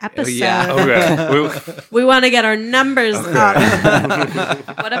listen to the episode. yeah. Okay. We want to get our numbers up.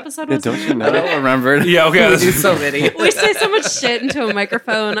 What episode was Don't it? you know? I don't remember. Yeah, okay. We do so many. We say so much shit into a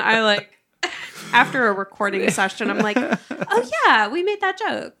microphone. I like after a recording session, I'm like, oh yeah, we made that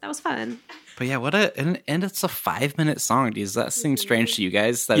joke. That was fun. But yeah, and it's a 5-minute song. Does that seem strange to you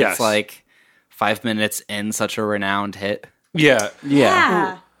guys that Yes. it's like 5 minutes in such a renowned hit? Yeah.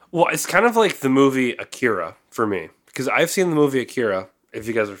 Yeah. Well, it's kind of like the movie Akira for me. Because I've seen the movie Akira, if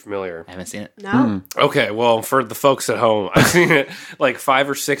you guys are familiar. I haven't seen it. No. Okay, well, for the folks at home, I've seen it like 5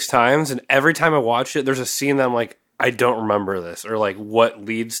 or 6 times, and every time I watch it, there's a scene that I'm like, I don't remember this, or like what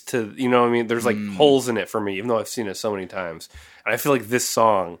leads to, you know what I mean? There's like holes in it for me, even though I've seen it so many times. And I feel like this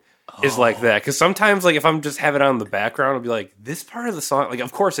song is like that. Because sometimes, like, if I'm just have it on in the background, I'll be like, this part of the song, like,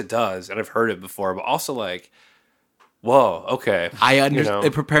 of course it does, and I've heard it before, but also like, whoa, okay. I understand. know?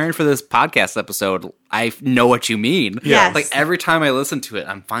 Preparing for this podcast episode, I know what you mean. Yes. Like every time I listen to it,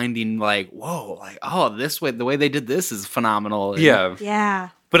 I'm finding like, whoa, like this way, the way they did this is phenomenal. And Yeah. Yeah.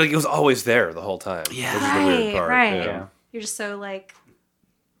 But like, it was always there the whole time. Yeah. Which is the weird part. Right. Yeah. You're just so like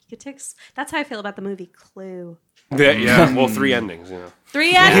you could take. That's how I feel about the movie Clue. Yeah. Well, 3 endings, you know.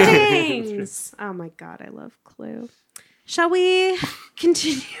 3 endings. Oh my god, I love Clue. Shall we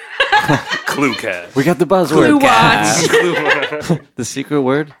continue? Clue Cat. We got the buzzword. Clue watch The secret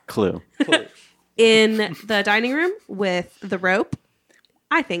word, clue. in the dining room with the rope.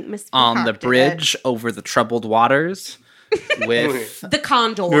 I think Miss On the Peacock did bridge over the troubled waters with it. The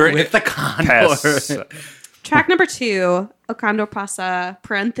condor. with the condor. Pass. Track number 2, O Condor Pasa,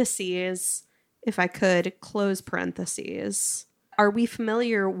 parentheses, if I could, close parentheses. Are we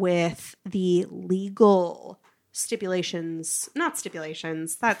familiar with the legal stipulations? Not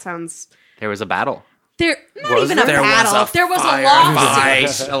stipulations. That sounds... There was a battle. Not Was even a there? battle. There was a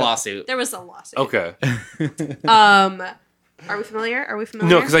lawsuit. A lawsuit. There was a lawsuit. Okay. Are we familiar?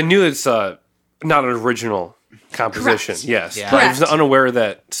 No, because I knew it's not an original composition. Correct. Yes. Yeah. But I was Correct. unaware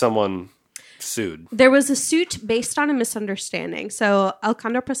that someone sued. There was a suit based on a misunderstanding. So El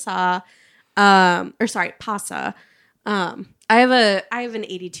Condor Pasa, Pasa. I have an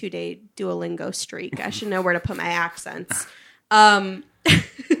 82-day Duolingo streak. I should know where to put my accents.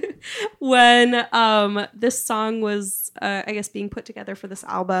 When this song was, I guess, being put together for this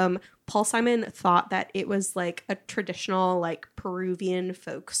album, Paul Simon thought that it was like a traditional, like Peruvian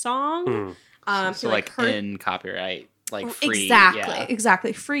folk song. So he, like heard- in copyright, like free.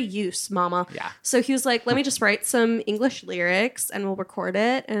 Exactly. Free use, mama. Yeah. So he was like, let me just write some English lyrics and we'll record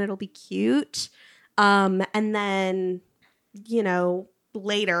it and it'll be cute. And then,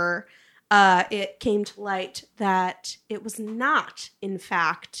 later, it came to light that it was not, in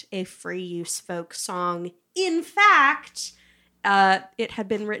fact, a free use folk song. In fact, it had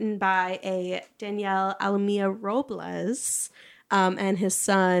been written by a Daniel Alamia Robles. And his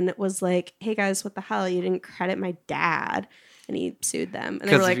son was like, hey guys, what the hell? You didn't credit my dad. And he sued them. And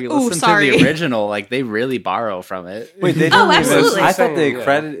they were Because like, if you oh, listen sorry. to the original, like they really borrow from it. Wait, they Oh, didn't absolutely. Even, I thought they Yeah.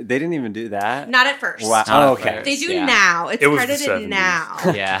 credited. They didn't even do that. Not at first. Wow. Not Oh, at okay. first. They do Yeah. now. It's It was the credited 70s. now.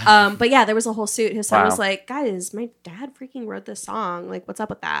 Yeah. But yeah, there was a whole suit. His son Wow. was like, guys, my dad freaking wrote this song. Like, what's up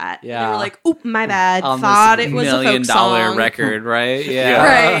with that? And they Yeah. were like, oop, my bad. On Thought this it was a $1 million folk song. record, right? Yeah.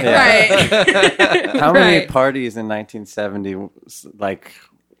 Right. How many Right. parties in 1970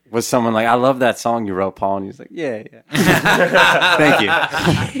 was someone like, I love that song you wrote, Paul? And he was like, yeah. Thank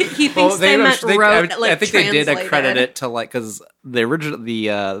you. He thinks they meant wrote, like, I think they did translated. accredit it to because the original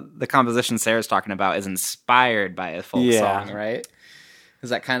the composition Sarah's talking about is inspired by a folk Yeah. song, right?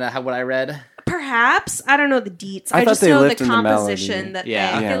 Is that kind of what I read? Perhaps. I don't know the deets. I I thought just they know the lifted the melody. composition that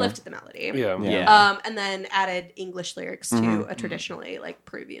Yeah. they Yeah. lifted the melody. Yeah. Yeah. And then added English lyrics to a traditionally like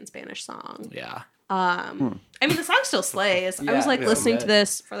Peruvian Spanish song. Yeah. I mean, the song still slays. I was like Yeah, listening I to bet.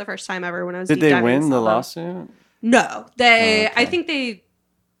 this for the first time ever when I was Did deep they diving win into the album. lawsuit? No, they. Oh, okay. I think they.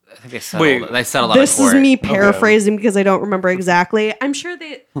 I think they settled out This of is court. me paraphrasing because I don't remember exactly. I'm sure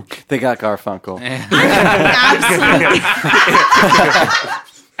they They got Garfunkel. absolutely.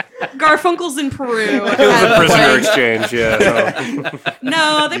 Garfunkel's in Peru. It was a prisoner exchange. Yeah.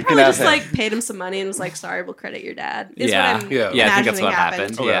 No, they probably have just him. like paid him some money and was like, "Sorry, we'll credit your dad." Is Yeah. what I'm Yeah. Yeah, I think that's imagining what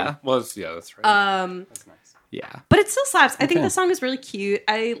happened. Okay. Yeah. Well, that's right. Yeah. But it still slaps. I think the song is really cute.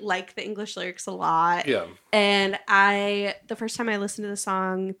 I like the English lyrics a lot. Yeah. And the first time I listened to the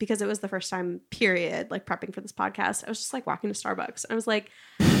song, because it was the first time, period, like prepping for this podcast, I was just like walking to Starbucks. I was like,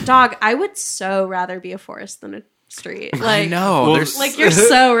 dog, I would so rather be a forest than a street. Like, No, like you're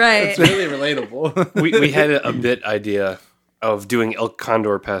so right. really relatable. we had a bit idea of doing El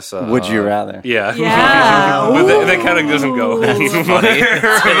Condor Pesa. Would you rather? Yeah. Yeah. But that kind of doesn't go.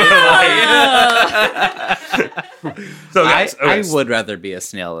 So guys, I would rather be a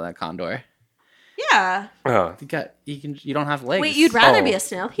snail than a condor. Yeah. You don't have legs. Wait, you'd rather Oh. be a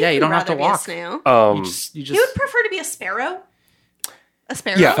snail? Yeah, you Would don't have to rather be a walk. snail. You just He would prefer to be a sparrow. A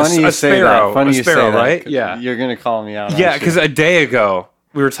sparrow. Yeah. Funny you A say sparrow. that. Funny A you sparrow, say that. right? Yeah. You're gonna call me out. Yeah, aren't you? because a day ago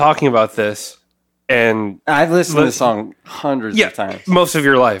we were talking about this, and I've listened to the song hundreds yeah, of times. most of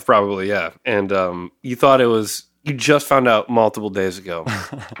your life probably, yeah. And you thought it was. You just found out multiple days ago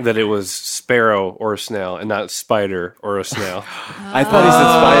that it was sparrow or a snail, and not spider or a snail. I thought he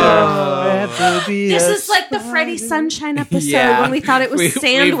said spider. This is like the Freddie Sunshine episode Yeah. when we thought it was we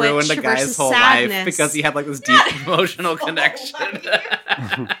sandwich ruined a guy's versus whole sadness. life because he had like this deep emotional connection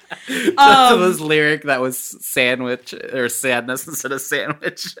to Um, this lyric that was sandwich or sadness instead of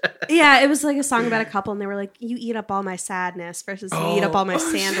sandwich. Yeah, it was like a song about a couple, and they were like, "You eat up all my sadness" versus "You eat up all my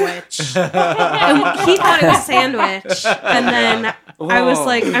sandwich." And he thought it was sandwich, and then I was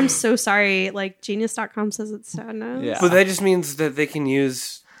like, "I'm so sorry." Like Genius.com says it's sadness. Yeah. But that just means that they can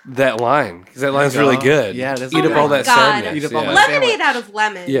use that line because that line's really good. Yeah, it is Eat good. up all Oh my that God. sadness. Eat up all yeah. my Lemonade out of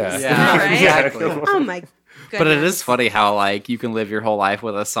lemons. Yeah. Yeah, right? exactly. Oh my goodness. But it is funny how like you can live your whole life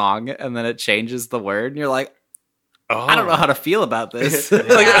with a song and then it changes the word and you're like, Oh. I don't know how to feel about this. Like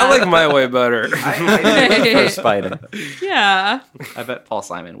I like my way better. For spider. Yeah. I bet Paul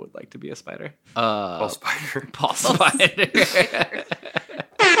Simon would like to be a spider. Oh, spider. Paul Spider.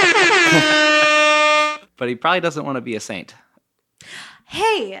 But he probably doesn't want to be a saint.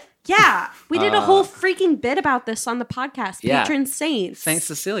 Hey, yeah, we did a whole freaking bit about this on the podcast. Yeah. Patron saints. Saint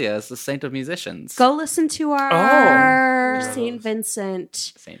Cecilia is the saint of musicians. Go listen to our Saint Vincent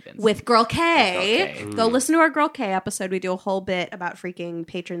Saint Vincent. with Girl K. Girl K. Go listen to our Girl K episode. We do a whole bit about freaking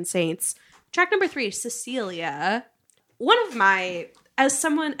patron saints. Track number 3, Cecilia. One of my as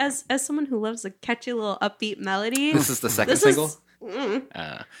someone who loves a catchy little upbeat melody. This is the second This is- single?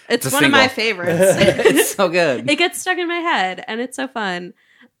 It's a one of my single. favorites. It's so good. It gets stuck in my head and it's so fun.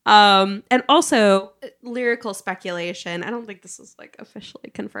 And also lyrical speculation. I don't think this is like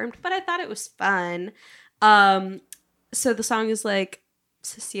officially confirmed, but I thought it was fun. So the song is like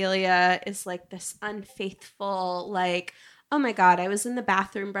Cecilia is like this unfaithful, like, oh my God, I was in the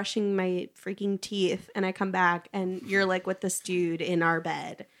bathroom brushing my freaking teeth and I come back and you're like with this dude in our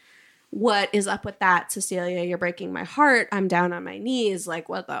bed. What is up with that, Cecilia? You're breaking my heart. I'm down on my knees. Like,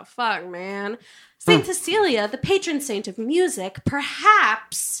 what the fuck, man? Saint Cecilia, the patron saint of music,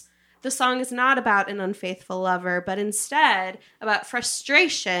 perhaps the song is not about an unfaithful lover, but instead about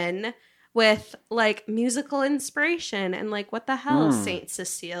frustration with, like, musical inspiration. And, like, what the hell, Saint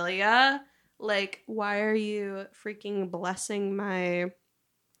Cecilia? Like, why are you freaking blessing my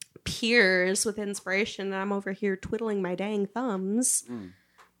peers with inspiration and I'm over here twiddling my dang thumbs?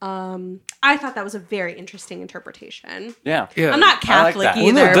 I thought that was a very interesting interpretation. Yeah. Yeah. I'm not Catholic that.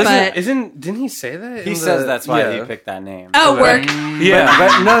 either, but Didn't he say that? He says that's why he picked that name. oh, work. Yeah.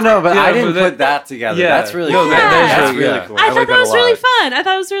 But Yeah, I didn't but that- put that together. Yeah. That's really No, cool. that's really yeah. cool. I thought like that was a really lot. fun. I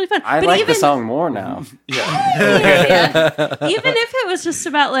thought it was really fun. I but like even, the song more now. Yeah. Even if it was just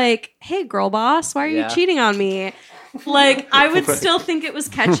about like, hey, girl boss, why are you Yeah. cheating on me? Like, I would still think it was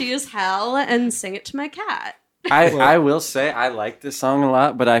catchy as hell and sing it to my cat. I will say I like this song a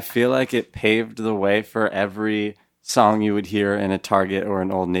lot, but I feel like it paved the way for every song you would hear in a Target or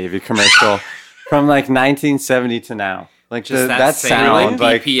an Old Navy commercial from like 1970 to now. Like Just that same sound,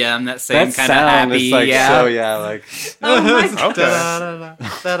 like BPM, that same that kind of sound happy. is like yeah. so like Oh my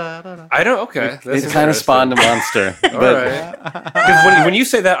Okay. I don't. Okay. That's it kind of spawned a monster. All right. Because when you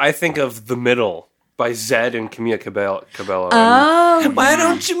say that, I think of The Middle by Zed and Camila Cabello. Oh, Why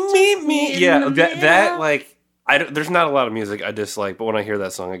don't you meet me? Yeah, that like There's not a lot of music I dislike, but when I hear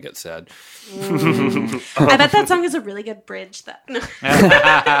that song, I get sad. I bet that song is a really good bridge. The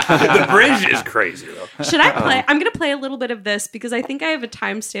bridge is crazy though. Should I play? I'm going to play a little bit of this because I think I have a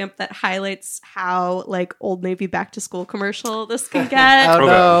timestamp that highlights how like Old Navy back to school commercial this can get. Oh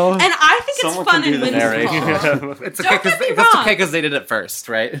no. And I think Someone it's fun can do and the whimsical. narration. It's Don't get me wrong. because they did it first,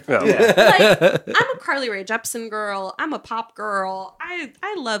 right? Like, I'm a Carly Rae Jepsen girl. I'm a pop girl.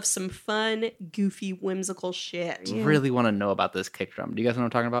 I love some fun, goofy, whimsical shit. Really want to know about this kick drum. Do you guys know what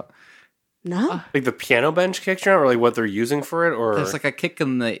I'm talking about? No. Like the piano bench kick drum, or like what they're using for it, or There's like a kick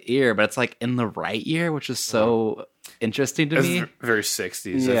in the ear, but it's like in the right ear, which is so interesting to it's me. very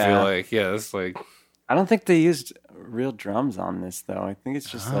 60s. I Yeah. feel like it's like I don't think they used real drums on this though. I think it's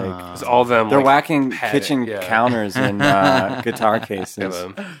just like it's all them. they're like, whacking pat- kitchen yeah. counters and guitar cases.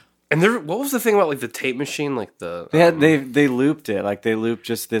 And there, what was the thing about like the tape machine? Like the They looped it. Like they looped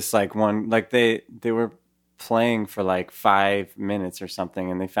just this like one. Like they were playing for like 5 minutes or something,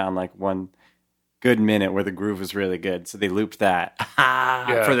 and they found like one good minute where the groove was really good, so they looped that.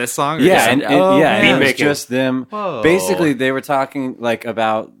 For this song? Or Yeah, just- and oh, yeah, and man. it was making. just them. Whoa. Basically, they were talking like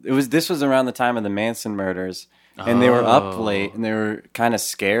about it was. This was around the time of the Manson murders, and they were up late and they were kind of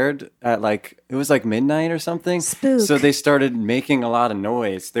scared at like it was like midnight or something. Spook. So they started making a lot of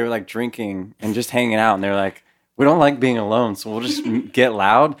noise. They were like drinking and just hanging out, and they're like, "We don't like being alone, so we'll just get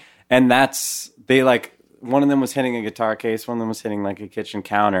loud." And they like one of them was hitting a guitar case, one of them was hitting like a kitchen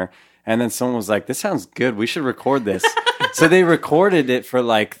counter. And then someone was like, "This sounds good. We should record this." So they recorded it for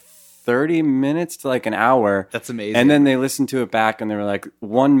like 30 minutes to like an hour. That's amazing. And then they listened to it back and they were like,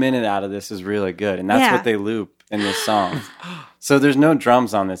 1 minute out of this is really good. And that's Yeah. what they loop in this song. So there's no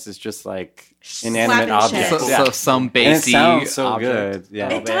drums on this. It's just like inanimate Slapping shit. objects. So, Yeah. so some And it bassy sounds so object. good. Yeah.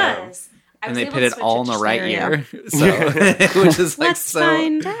 It does. I And was they able put to it switch all in the to right stereo. ear. So, which is like Let's so.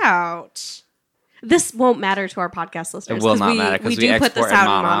 find out. This won't matter to our podcast listeners. It will 'cause not matter, 'cause we we do put this export in out in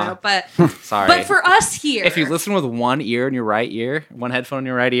mono. mono, but Sorry. but for us here, If you listen with one ear in your right ear, one headphone in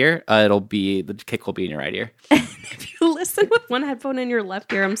your right ear, the kick will be in your right ear. if you listen with one headphone in your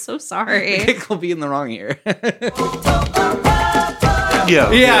left ear, I'm so sorry. Kick will be in the wrong ear.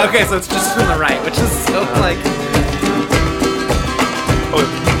 yeah. Yeah, okay, so it's just from the right, which is so like.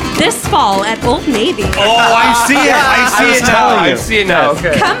 This fall at Old Navy, Oh, I see it. I see it now. telling I you. see it now.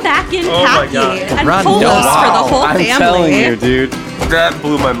 Okay. come back in Oh my khaki God. and Run, polos don't for the wow. whole I'm family. telling you, dude. That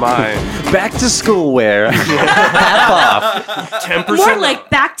blew my mind. Back to school wear. 10%. More like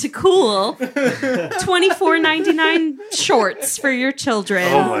back to cool. $24.99 shorts for your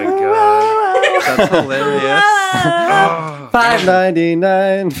children. Oh my god. That's hilarious.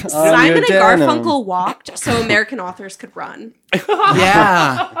 $5.99. Simon and Garfunkel walked so American authors could run.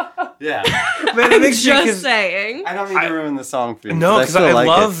 Yeah. Yeah. Man, it makes me Just saying. I don't mean to ruin the song for you. No, because still I like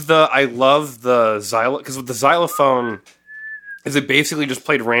love the xylophone. Because with the xylophone, is it basically just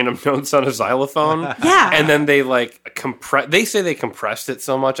played random notes on a xylophone? Yeah. And then they like compress. They say they compressed it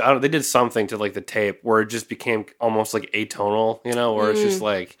so much. I don't. They did something to like the tape where it just became almost like atonal. You know, where it's just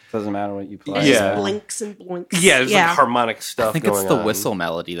like Doesn't matter what you play. Yeah. Blinks and blinks. yeah, there's like harmonic stuff. I think going it's the on. whistle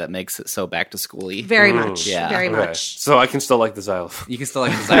melody that makes it so back to schooly. Very much. Yeah. Very Okay. much. So I can still like the xylophone. You can still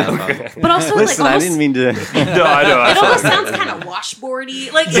like the xylophone. But also, Listen, like, I almost, didn't mean to. No, I know. it almost sounds kind of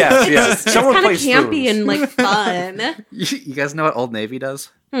washboardy. Like, Yes, it's, yes. just, it's Someone kind of plays campy spoons. and, like, fun. You guys know what Old Navy does?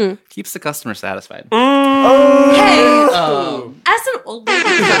 Keeps the customer satisfied. Hey, as an Old Navy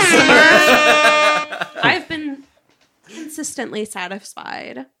customer, I've been consistently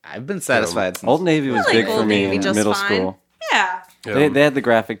satisfied. I've been satisfied since Old Navy was I like big for Old me Navy in just middle fine. school. Yeah. Yeah. They had the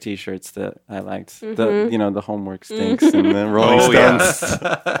graphic T-shirts that I liked. The the homework stinks Mm-hmm. and the Rolling Oh, yeah.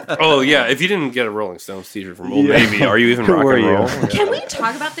 Stones. Oh yeah, if you didn't get a Rolling Stones t-shirt from Old Yeah. Navy, are you even Who rock were and you? roll? Can we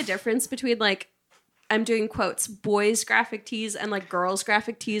talk about the difference between, like, I'm doing quotes, boys graphic tees and like girls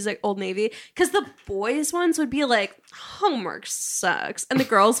graphic tees at Old Navy? Because the boys ones would be like, homework sucks. And the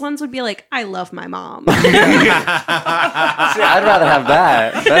girls ones would be like, I love my mom. See, I'd rather have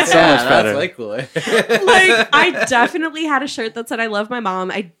that. That's so much better. That's way cooler. Like, I definitely had a shirt that said I love my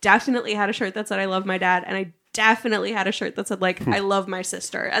mom. I definitely had a shirt that said I love my dad. And I definitely had a shirt that said, like, I love my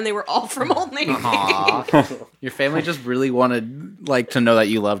sister. And they were all from Old Navy. Your family just really wanted like to know that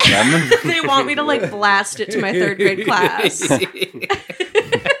you loved them. They want me to, like, blast it to my third grade class.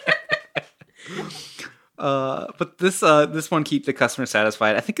 But this one, keep the customer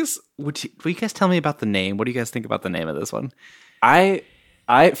satisfied. I think is. Will you guys tell me about the name? What do you guys think about the name of this one? I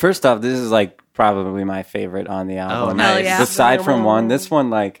first off, this is like probably my favorite on the album. Oh, nice. Hell yeah. Aside from one, this one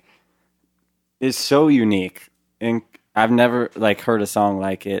like is so unique, and I've never like heard a song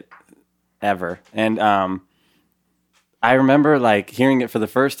like it ever. And I remember like hearing it for the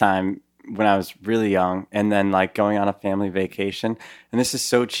first time when I was really young, and then like going on a family vacation. And this is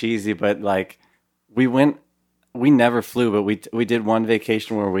so cheesy, but like we never flew, but we did one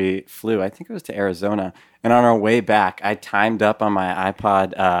vacation where we flew. I think it was to Arizona. And on our way back, I timed up on my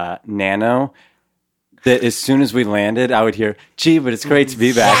iPod Nano that as soon as we landed, I would hear, "Gee, but it's great to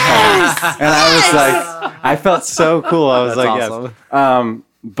be back home." And I was like, I felt so cool. I was That's like, awesome. yes.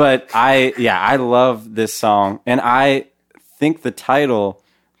 But I love this song. And I think the title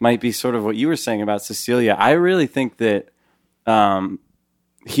might be sort of what you were saying about Cecilia. I really think that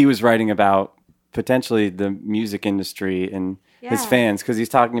he was writing about potentially the music industry and his fans, because he's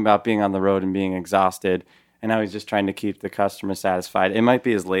talking about being on the road and being exhausted, and how he's just trying to keep the customer satisfied. It might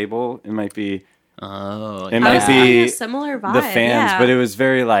be his label. It might be... it might be a similar vibe, the fans, but it was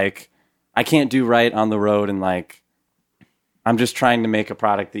very like, I can't do right on the road, and like, I'm just trying to make a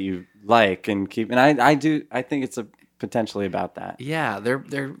product that you like and keep. And I think it's potentially about that. Yeah,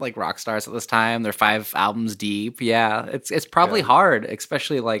 they're like rock stars at this time. They're 5 albums deep. Yeah, it's probably hard,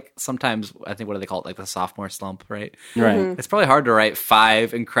 especially like sometimes I think, what do they call it, like the sophomore slump, right? Right. It's probably hard to write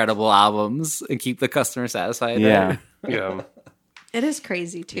 5 incredible albums and keep the customer satisfied. Yeah. Right? Yeah. It is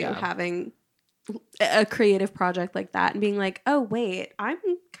crazy too, Yeah. having a creative project like that and being like, oh wait, I'm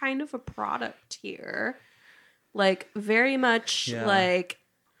kind of a product here. Like very much like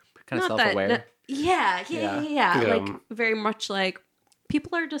Kind of not self-aware. that. Yeah. Yeah. Like very much like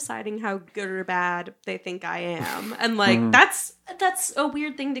people are deciding how good or bad they think I am, and like that's a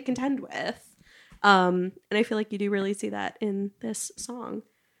weird thing to contend with. And I feel like you do really see that in this song,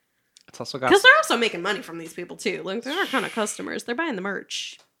 It's also got because they're also making money from these people too. Like they're our kind of customers. They're buying the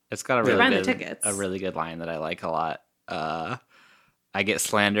merch. It's got They're buying the a tickets. really good line that I like a lot. I get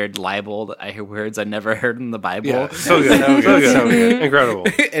slandered, libeled. I hear words I never heard in the Bible. Yeah. So good. So good. Incredible.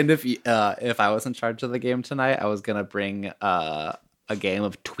 And if I was in charge of the game tonight, I was gonna bring a game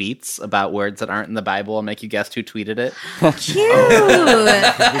of tweets about words that aren't in the Bible and make you guess who tweeted it. Cute.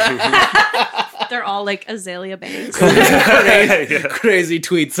 They're all like Azalea Banks. Crazy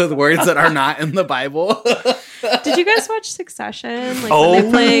tweets with words that are not in the Bible. Did you guys watch Succession? Like when they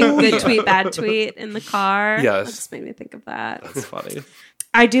play good tweet, bad tweet in the car? Yes. That just made me think of that. That's funny.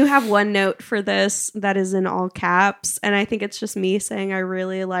 I do have one note for this that is in all caps, and I think it's just me saying I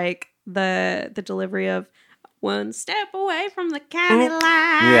really like the delivery of "one step away from the county line."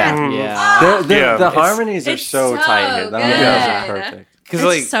 Yeah. Yeah. The harmonies are it's so so tight here. The good. harmonies are perfect. Because It's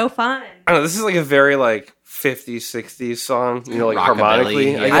like so fun. I don't know, this is like a very like 50s, 60s song, you know, like Rockabilly,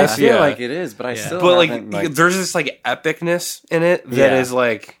 harmonically. yeah. I I guess. feel Yeah. like it is, but I still But like, haven't, there's this like epicness in it that is Yeah.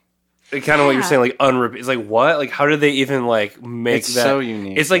 like kind of what you're Yeah. saying, like it's like what? Like how did they even like make It's that so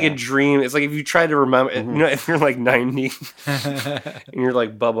unique, It's like yeah. a dream. It's like if you tried to remember you know, if you're like 90 and you're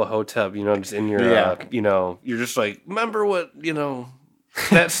like Bubba Hotep, you know, just in your you know, you're just like, remember what, you know,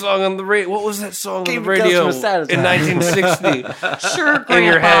 that song on the radio. What was that song on the radio in customer satisfied. 1960? Sure, Grandpa. In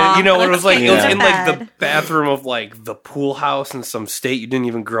your head, you know what it was like? It was Let's in get like to the bed. bathroom of like the pool house in some state you didn't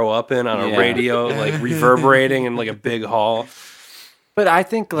even grow up in on a Yeah. radio, like reverberating in like a big hall. But I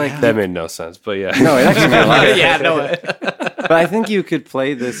think like That made no sense, but yeah. no, it actually made a lot of Yeah, no. But I think you could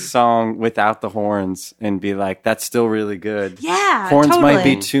play this song without the horns and be like, that's still really good. Yeah, Horns totally. might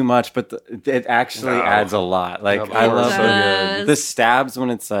be too much, but it actually No. adds a lot. Like, No, the I horns love are so good. the stabs when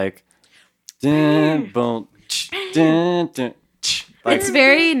it's like, dun, boom, dun, dun, like, It's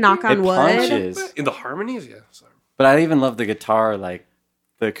very knock on it wood. punches. In the harmonies, yeah. Sorry. But I even love the guitar, like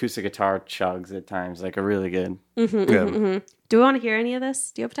the acoustic guitar chugs at times, like are really good. Yeah. Do we want to hear any of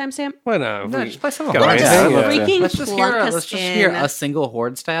this? Do you have a timestamp? Why not? No, just play some of Got Horns. anything? Yeah. Freaking Let's just hear plunk a us in. single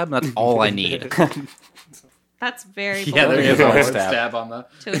horde stab. That's all I need. That's very Yeah, bold there is a a horn horde stab. stab on the.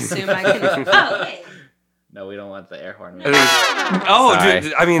 to assume I can. Oh, wait. No, we don't want the air horn. Oh, Sorry.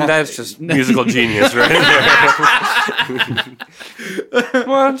 dude, I mean, that's just musical genius right there.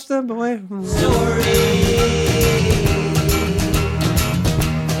 One step away from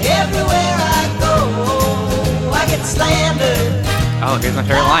Everywhere I go, I get slandered. Oh, here's my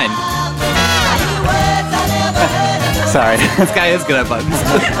favorite line. I hear words I never heard. Sorry. This guy is good at buttons.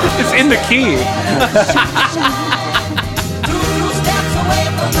 It's in the key. 2 steps away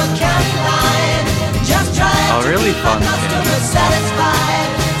from the county line. Just trying Oh, to really keep fun, my Tim. customers satisfied.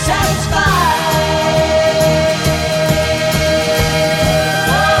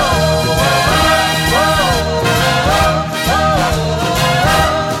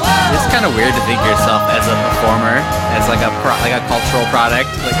 It's kind of weird to think of yourself as a performer, as like a cultural product,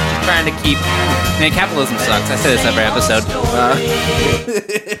 like just trying to keep. Man, capitalism sucks. I say this every episode.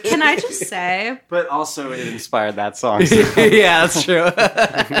 Can I just say, But also, it inspired that song. Yeah, that's true.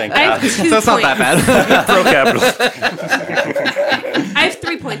 Thank I have God. 2 So it's not that points. bad. Pro capital. I have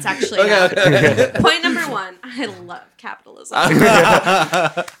 3 points points actually. now. Point number 1, I love capitalism.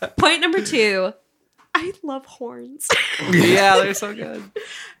 Point number 2, I love horns. Yeah, they're so good.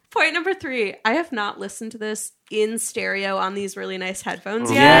 Point number 3, I have not listened to this in stereo on these really nice headphones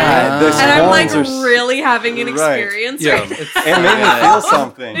yet. Yeah, those and I'm like horns are really having an right. experience Yeah. right now. It made me feel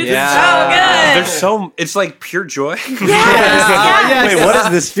something. It's Yeah. so good. It's like pure joy. Yes. Wait, what is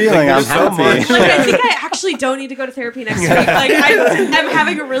this feeling? I'm so happy. much. Like, I think I actually don't need to go to therapy next week. Like, I'm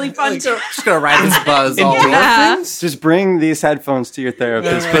having a really fun time. Just gonna ride this buzz all week. Yeah. Just bring these headphones to your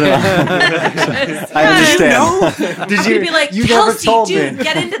therapist. Put it on. I understand. Did you be like, you never Kelsey, told dude, me.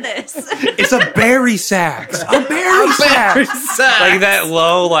 get into this? It's a berry sax. A berry sax. Like that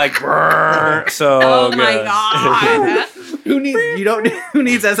low, like brrr. So Oh my good. god. Who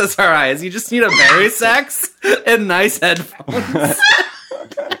needs SSRIs? You just need a berry sax and nice headphones.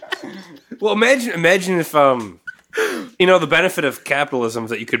 Well, imagine if the benefit of capitalism is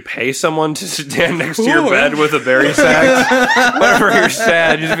that you could pay someone to stand next to your bed with a berry sax. Whenever you're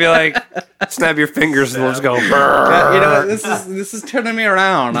sad, just be like, snap your fingers and let's go. Brrr. This is turning me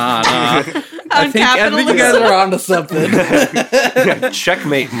around. On I think you guys are onto something.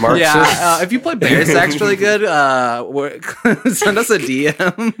 Checkmate, Marxist. Yeah, if you play berry sax really good, send us a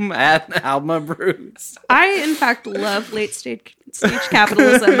DM at Alma Brews. I, in fact, love late stage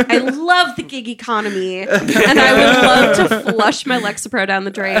capitalism. I love the gig economy. And I would love to flush my Lexapro down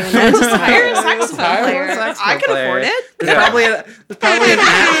the drain and just hire a saxophone player. I can afford it. There's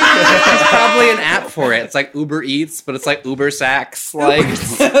probably an app for it. It's like Uber Eats, but it's like Uber Sax. Like,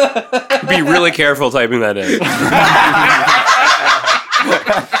 Be really careful typing that in.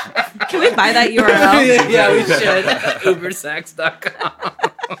 Can we buy that URL? yeah, we should. Ubersax.com.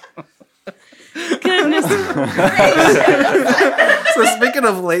 Goodness. So speaking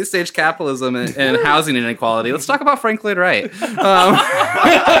of late stage capitalism and housing inequality, let's talk about Frank Lloyd Wright. Who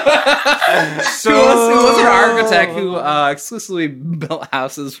was an architect who exclusively built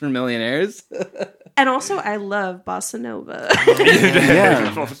houses for millionaires. And also, I love bossa nova.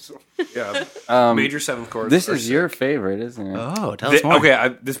 Yeah. Major seventh chord. This is your favorite, isn't it? Oh, tell us more.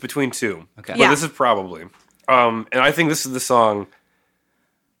 Okay, this is between two. Okay. But Yeah. this is probably. And I think this is the song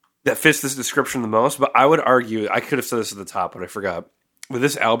that fits this description the most, but I would argue, I could have said this at the top, but I forgot. But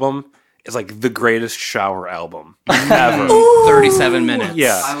this album is like the greatest shower album ever. 37 minutes.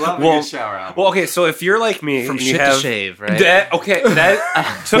 Yeah. I love Well- a shower album. Well, okay, so if you're like me, From and you shit have to shave, right? That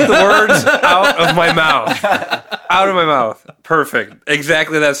took the words out of my mouth. Out of my mouth. Perfect.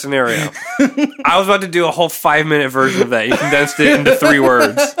 Exactly that scenario. I was about to do a whole 5-minute version of that. You condensed it into 3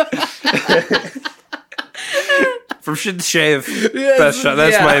 words. From shit to shave. Best shot.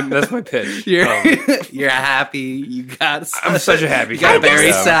 That's my pitch. You're happy. You got. I'm such a happy You got a guy. berry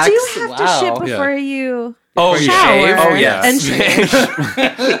Yeah. sax. Do you have to shit Wow. before you Oh, you shower? shave? Oh, yeah. And shave.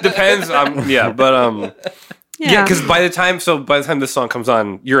 Depends. Yeah, because by the time this song comes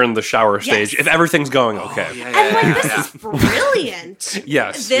on, you're in the shower stage. Yes. If everything's going okay. And like, this is brilliant.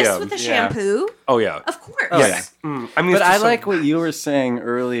 Yes. This yeah. with the shampoo? Oh yeah. Of course. Yes. I mean, But I like what you were saying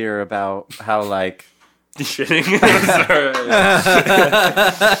earlier about how like shitting.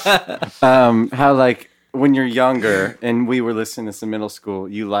 how like when you're younger and we were listening to this in middle school,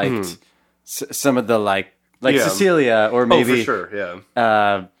 you liked some of the like Yeah. Cecilia or Oh, maybe for sure.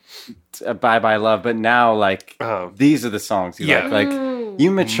 Yeah. Bye Bye Love, but now like these are the songs you Yeah. like you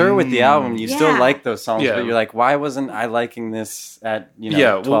mature with the album, you still Yeah. like those songs, Yeah. but you're like, why wasn't I liking this at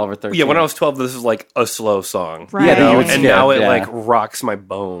 12 or 13? Yeah, when I was 12, this was like a slow song. Right. Yeah, You would And skip, now it yeah. like rocks my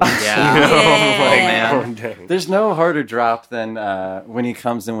bones. Yeah. You know? Yeah. Like, man. oh, dang. There's no harder drop than when he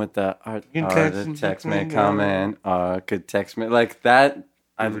comes in with the the text may come in, could text me like that.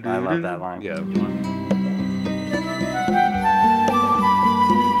 I love that line. Yeah.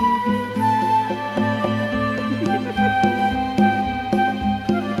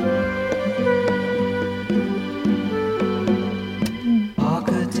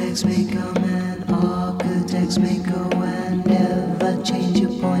 Architects may come and architects may go and never change your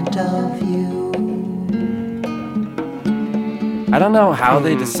point of view. I don't know how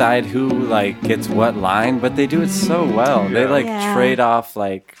they decide who like gets what line, but they do it so well. They like Yeah. trade off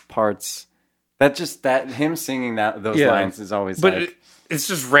like parts. That him singing those Yeah. lines is always But like it's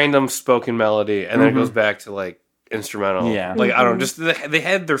just random spoken melody, and then it goes back to like instrumental. Yeah. Like, I don't know, just they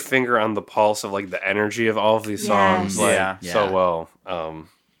had their finger on the pulse of like the energy of all of these songs. Yes. Like, Yeah. so Yeah. well.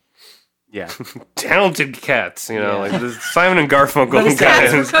 yeah. Talented cats, like the Simon and Garfunkel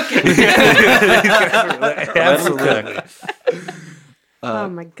Cats were guys. cooking. Absolutely. Oh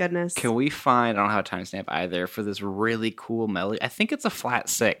my goodness. Can we find? I don't have a timestamp either for this really cool melody. I think it's a flat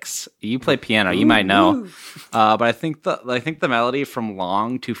 6. You play piano, you might know. But I think the melody from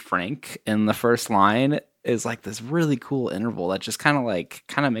 "Long" to "Frank" in the first line is like this really cool interval that just kind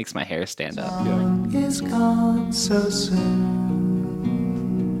of makes my hair stand up. Is gone so soon.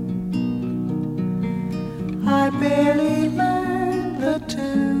 I barely learned the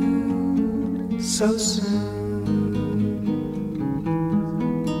tune so soon.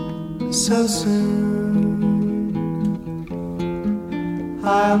 So soon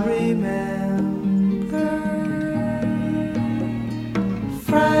I'll remember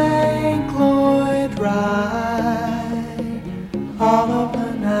Frank Lloyd Wright. All of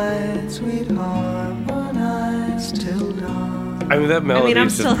the nights we'd harmonize till dawn. I mean, that melody I'm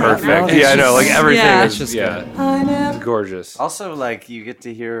is still just hitting perfect. that. Yeah, I know. Like everything Yeah. is just good. I never gorgeous. Also, like you get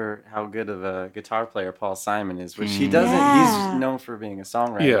to hear how good of a guitar player Paul Simon is, which he doesn't. Yeah. He's known for being a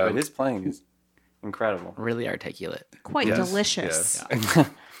songwriter, Yeah. but his playing is incredible. Really articulate. Quite Yes, delicious. yes.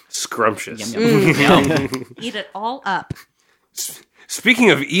 Scrumptious. Eat it all up. Speaking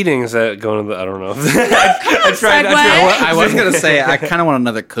of eating, is that going to the? I don't know. I tried. segue. I was gonna say I kind of want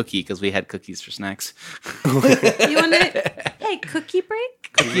another cookie because we had cookies for snacks. You want to? Hey, cookie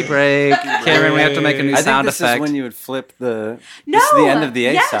break? Cookie break, Cameron. We have to make a new I think sound this effect. is when you would flip the. No. This is the end of the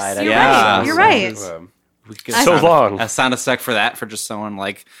A yes, side. You're Yeah. right. You're right. We could So sound- long. a sound effect for that for just someone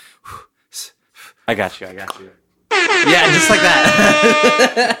like I got you. yeah, just like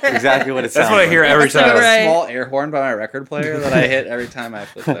that. Exactly what it sounds. That's what I hear every That's what time. I- Right. Small air horn by my record player that I hit every time I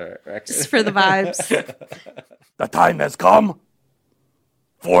flip the record. Just for the vibes. The time has come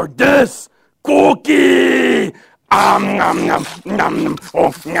for this cookie. Nom, nom, nom.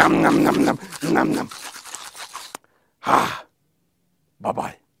 Oh, nom, nom, nom, nom, nom, nom. Ah.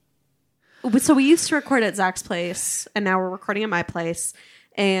 Bye-bye. So we used to record at Zach's place, and now we're recording at my place.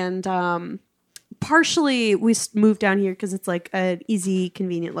 And partially we moved down here because it's like an easy,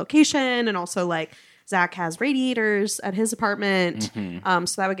 convenient location, and also like Zach has radiators at his apartment,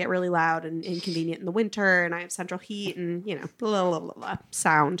 so that would get really loud and inconvenient in the winter. And I have central heat, and blah blah blah blah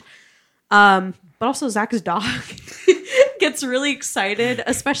sound. But also Zach's dog gets really excited,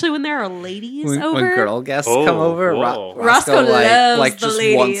 especially when there are ladies over. When girl guests Oh, come over, whoa. Roscoe loves the just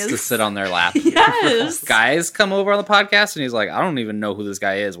ladies. wants to sit on their lap. Yes. Guys come over on the podcast and he's like, I don't even know who this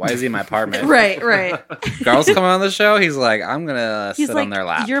guy is. Why is he in my apartment? Right. Girls come on the show, he's like, I'm gonna He's sit like, on their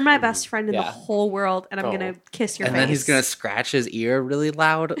lap. you're my best friend in the Yeah. whole world, and I'm gonna kiss your and face. then he's gonna scratch his ear really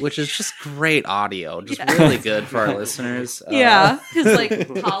loud, which is just great audio, just really good for our listeners. Yeah, his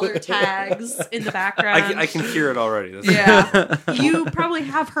like collar tags in the background. I can hear it already. That's Yeah, you probably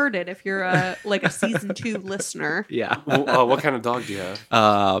have heard it if you're a season 2 listener. Yeah. What kind of dog do you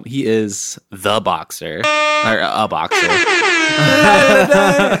have? He is the boxer, or a boxer.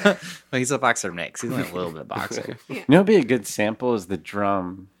 Well, he's a boxer mix. He's only a little bit boxer. You know, what'd be a good sample is the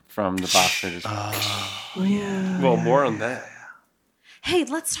drum from the Boxers. Well, more on that. Hey,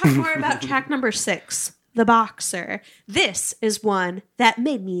 let's talk more about track number 6, The Boxer. This is one that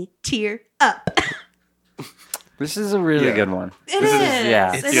made me tear up. This is a really good one. It is.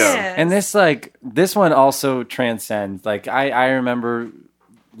 yeah. It Yeah. is. And this one also transcends. Like I remember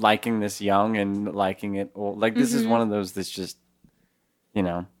liking this young and liking it old. Like this is one of those that's just,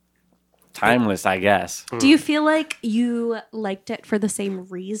 timeless, I guess. Do you feel like you liked it for the same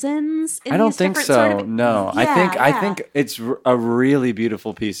reasons? In I don't these think different so. sort of- No, Yeah, I think it's a really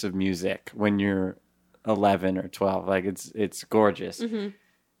beautiful piece of music when you're 11 or 12. Like it's gorgeous.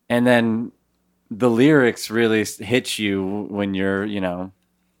 And then the lyrics really hit you when you're,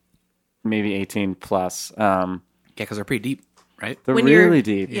 maybe 18 plus. Yeah, because they're pretty deep, right? They're When you're- really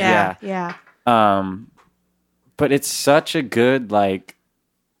deep. Yeah. But it's such a good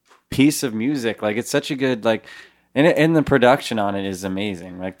piece of music. Like it's such a good and the production on it is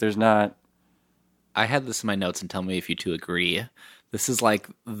amazing. Like there's not. I had this in my notes, and tell me if you two agree. This is like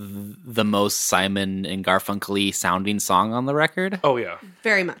the most Simon and Garfunkel-y sounding song on the record. Oh yeah,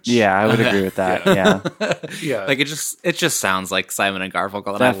 Very much. Yeah, I would agree with that. Yeah. yeah. Like it just sounds like Simon and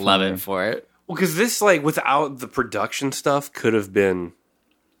Garfunkel, and I love Definitely. it for it. Well, because this without the production stuff could have been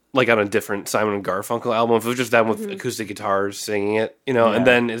on a different Simon and Garfunkel album if it was just them with acoustic guitars singing it, and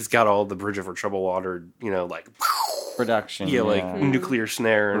then it's got all the Bridge Over Troubled Water, Production. nuclear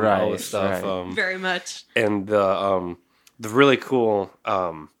snare and all this stuff. Right. Very much. And the really cool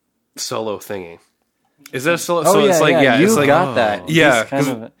solo thingy. Is that a solo? Oh, so yeah, it's like yeah. it's You like got that. Yeah, He's kind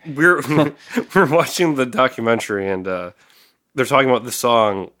 'cause of- we're watching the documentary and they're talking about the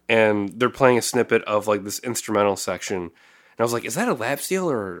song and they're playing a snippet of this instrumental section. And I was like, is that a lap steel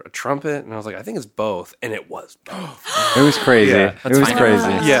or a trumpet? And I was like, I think it's both. And it was both. It was crazy. Yeah, it was crazy.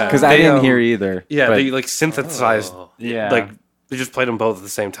 Yeah, because I they, didn't hear either. Yeah, but- they like synthesized. Yeah. Like they just played them both at the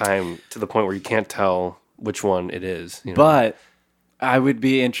same time to the point where you can't tell which one it is. You know? But I would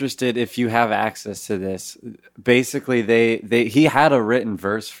be interested if you have access to this. Basically, he had a written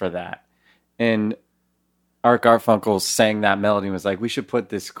verse for that, and Art Garfunkel sang that melody and was like, we should put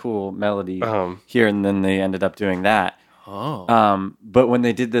this cool melody here, and then they ended up doing that. But when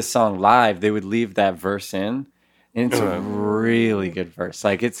they did this song live, they would leave that verse in, and it's a really good verse.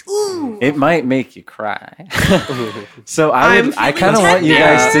 Like it might make you cry. So I kind of want you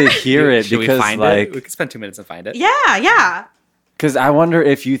guys to hear it Should because we find like it? We could spend 2 minutes and find it. Yeah. because I wonder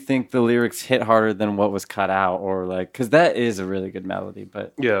if you think the lyrics hit harder than what was cut out, or like because that is a really good melody,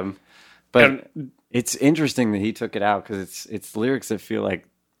 but yeah, but it's interesting that he took it out because it's lyrics that feel like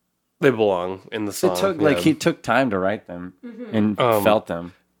they belong in the song. it took like he took time to write them and felt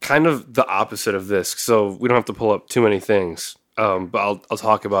them. Kind of the opposite of this. So we don't have to pull up too many things. But I'll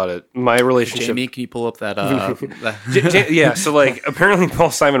talk about it. My relationship. Jamie, can you pull up that? Yeah. So like, apparently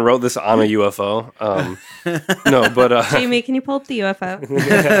Paul Simon wrote this on a UFO. No, but Jamie, can you pull up the UFO?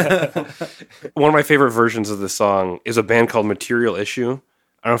 one of my favorite versions of this song is a band called Material Issue.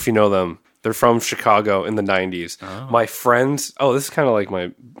 I don't know if you know them. They're from Chicago in the 90s. My friends. Oh, this is kind of like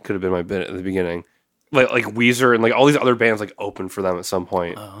could have been my bit at the beginning. Like Weezer and like all these other bands like opened for them at some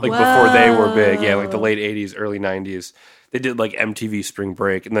point, like before they were big. Yeah, like the late 80s, early 90s. They did like MTV Spring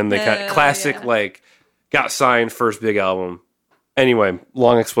Break, and then they got classic like got signed first big album. Anyway,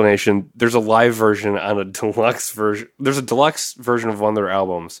 long explanation. There's a live version on a deluxe version. There's a deluxe version of one of their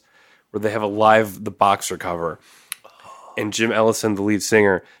albums where they have a live The Boxer cover. And Jim Ellison, the lead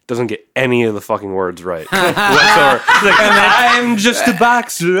singer, doesn't get any of the fucking words right whatsoever. He's like, I'm just a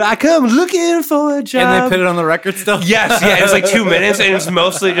boxer. I come looking for a job. And they put it on the record still? Yes, yeah. It was like 2 minutes, and it's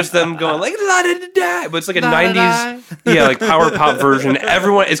mostly just them going like la da da da. But it's like a 90s, like power pop version.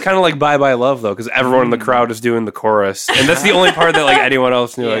 Everyone, it's kind of like Bye Bye Love though, because everyone in the crowd is doing the chorus, and that's the only part that like anyone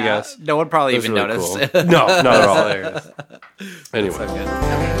else knew. I guess No one probably That's even really noticed. cool. No, not at all. Anyway,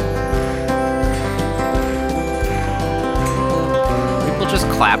 People just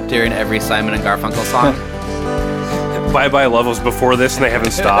clap during every Simon and Garfunkel song. Bye Bye Love was before this, and they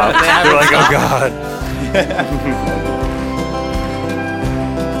haven't stopped. They're like, oh god.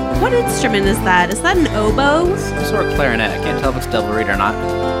 What instrument is that? Is that an oboe? Some sort of clarinet. I can't tell if it's double reed or not.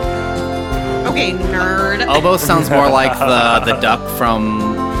 Okay, nerd. Oboe sounds more like the duck from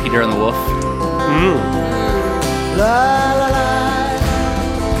Peter and the Wolf.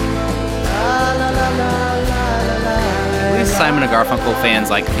 At least Simon and Garfunkel fans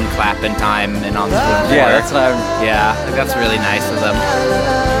like can clap in time and on the spoon. Yeah, that's what I'm. Yeah, I think that's really nice of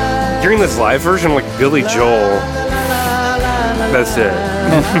them. During this live version, like Billy Joel, that's it.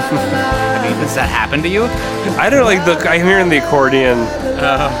 I mean, does that happen to you? I don't like I'm hearing the accordion,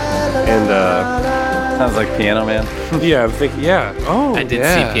 and Sounds like Piano Man. yeah, I'm thinking, yeah. Oh, I did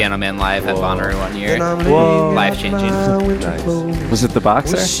see Piano Man live at Bonnaroo one year. Whoa. Life changing. Was it the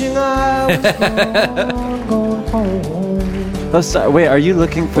Boxer? Oh, sorry. Wait, are you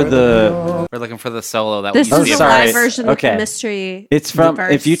looking for the? We're looking for the solo that This we is used a to sorry. live version Okay. of the mystery. It's from.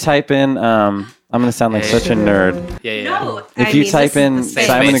 verse. If you type in, I'm gonna sound like such a nerd. Yeah. No, If I you mean, type this is in the same.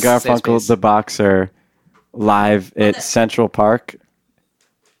 Simon and Safe Garfunkel, space. the Boxer, live at Central Park,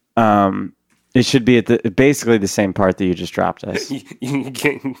 it should be at basically the same part that you just dropped us. You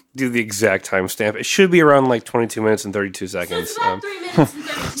can do the exact timestamp. It should be around like 22 minutes and 32 seconds. 3 minutes and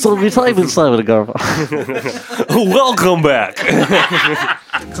 30 So if you type in Simon and Garfunkel, Welcome back.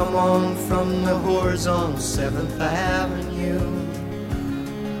 Come on from the horizontal 7th Avenue.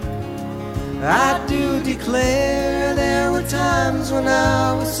 I do declare there were times when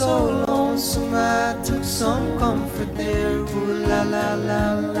I was so lonesome I took some comfort there. Ooh la la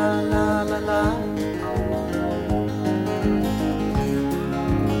la la la la la.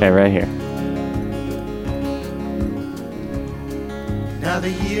 okay, right here. Now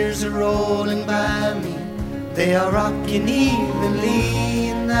the years are rolling by me, they are rocking evenly,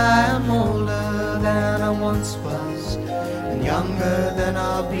 and I am older than I once was, and younger than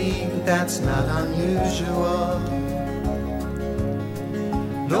I'll be, but that's not unusual.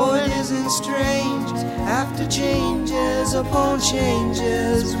 No, it isn't strange, after changes upon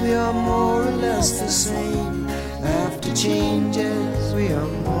changes, we are more or less the same. After changes, we are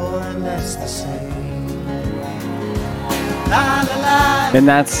more or less the same. La la la. And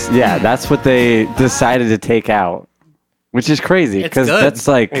that's what they decided to take out, which is crazy It's because good. that's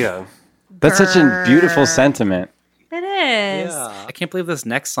like Yeah. that's such a beautiful sentiment. It is. I can't believe this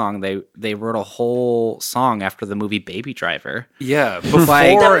next song. They wrote a whole song after the movie Baby Driver. Yeah, before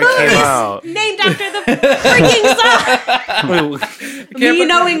Like- it came out. Named after the freaking song. Me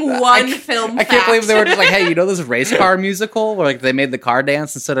knowing one film I can't believe they were just like, hey, you know this race car musical where like they made the car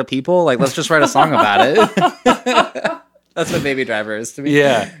dance instead of people? Like, let's just write a song about it. That's what Baby Driver is to me.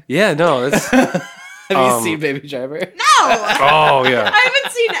 Yeah, no, that's... Have you seen Baby Driver? No. Oh, yeah. I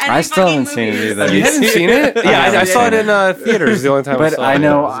haven't seen any I still haven't fucking seen it movies. either. You haven't seen it? Yeah, I saw it in theaters the only time I But saw I it.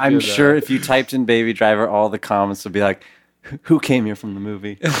 know, It was I'm good, sure if you typed in Baby Driver, all the comments would be like, who came here from the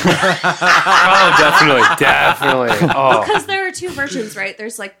movie? Oh, definitely. Oh. Because there are two versions, right?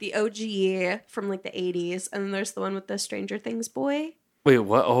 There's like the OG from like the 80s, and then there's the one with the Stranger Things boy. Wait,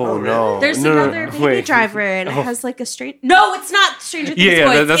 what? Oh, no. There's No, another no, Baby wait. Driver, and it has like a strange. No, it's not Stranger Things Yeah,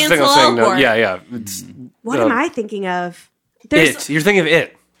 boy. yeah, It's that's the thing I Ansel was saying. No, Elgort. yeah. It's, What am I thinking of? It. You're thinking of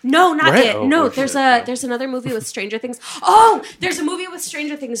It. No, not Right? it. Oh, No, bullshit. there's another movie with Stranger Things. Oh, there's a movie with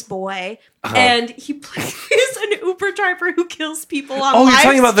Stranger Things boy, and he plays an Uber driver who kills people on. Oh, you're live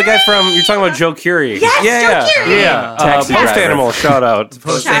talking about the guy stream. you're talking about Joe Curie. Yes, yeah, Joe Curie. Yeah, Taxi Post driver. Animal, shout out. Shout out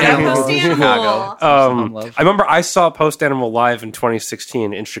Post Animal. Love. I remember I saw Post Animal live in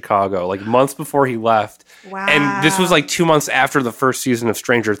 2016 in Chicago, like months before he left. Wow. And this was like 2 months after the first season of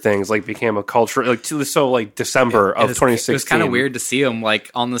Stranger Things, like became a culture, like like December of 2016. It was kind of weird to see him like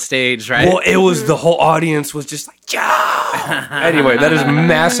on the stage, right? Well, it was the whole audience was just like, yeah. Anyway, that is a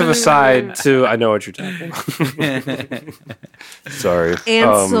massive aside to I know what you're talking about. Sorry.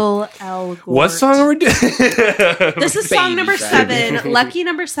 Ansel Elgort. What song are we doing? This is song Baby number Driver. 7. Lucky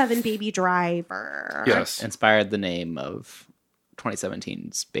number 7, Baby Driver. Yes. Inspired the name of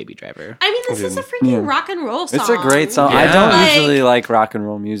 2017's Baby Driver. I mean, this is a freaking rock and roll song. It's a great song. Yeah. I don't Like- usually like rock and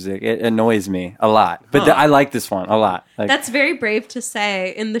roll music. It annoys me a lot. But I like this one a lot. Like, That's very brave to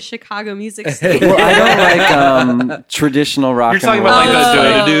say in the Chicago music scene. well, I don't like traditional rock You're talking and roll. about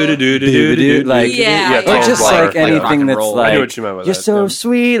like the do like Yeah. or just totally. like anything rock and that's roll. like I know what you meant by you're that, so yeah.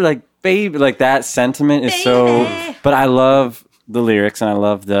 sweet, like baby, like that sentiment is so. Baby. But I love the lyrics and I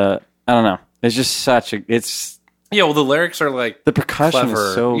love the. I don't know. It's just such a. It's Yeah, well, the lyrics are like the percussion clever.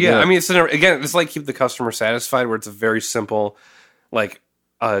 is so. Yeah, good. I mean, it's like keep the customer satisfied, where it's a very simple, like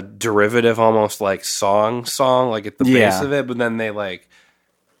a derivative, almost like song, like at the base Yeah. of it. But then they like,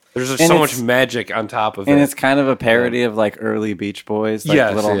 there's just And so it's- much magic on top of and it. it's kind of a parody of like early Beach Boys, like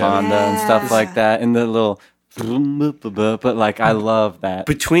Yes, Little yeah. Honda and stuff like that, and the little. But like, I love that.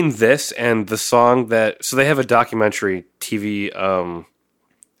 Between this and the song that, so they have a documentary TV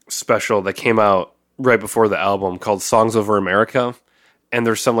special that came out right before the album called Songs Over America, and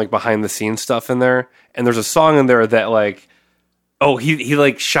there's some like behind the scenes stuff in there, and there's a song in there that like, oh, he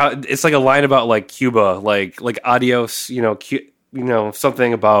like shot, it's like a line about like Cuba, like adios,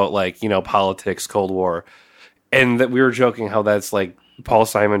 something about like politics, Cold War, and that we were joking how that's like Paul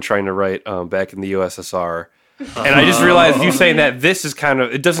Simon trying to write back in the USSR. And I just realized you saying that this is kind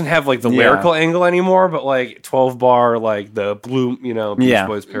of, it doesn't have like the lyrical angle anymore, but like 12 bar, like the blue, Beach Yeah.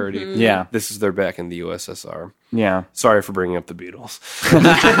 Boys parody. Yeah. This is they're back in the USSR. Yeah. Sorry for bringing up the Beatles.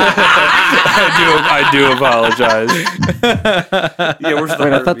 I do apologize. Yeah, where's the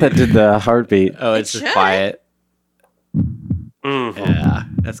Wait, I thought that did the heartbeat. Oh, it's just should. quiet. Mhm. Yeah,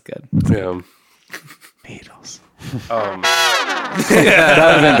 that's good. Yeah. Beatles. That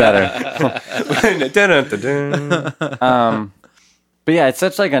would have been better. But yeah, it's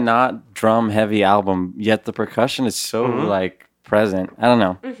such like a not drum heavy album, yet the percussion is so like present. I don't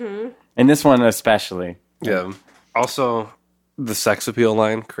know. And this one especially. Yeah. Also, the sex appeal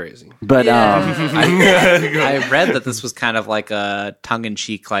line, crazy. But I read that this was kind of like a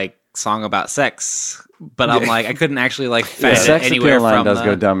tongue-in-cheek like song about sex, but I'm like I couldn't actually like find it sex anywhere appeal line from does the,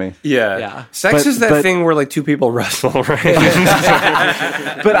 go dummy. Yeah. Yeah. Sex But- is that but- thing where like two people wrestle, right?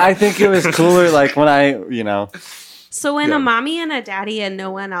 But I think it was cooler like when So when a mommy and a daddy and no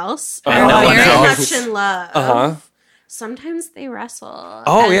one else no are one very else. much in love, Uh-huh. sometimes they wrestle.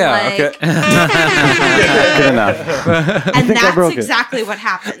 Oh, And, yeah. like, Okay. good enough. And think I that's broke it. exactly what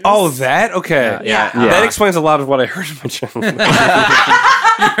happens. Oh, that? Okay. Yeah. Yeah. That explains a lot of what I heard in my childhood.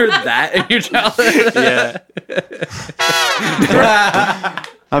 You heard that in your childhood? Yeah.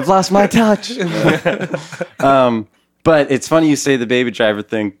 I've lost my touch. But it's funny you say the Baby Driver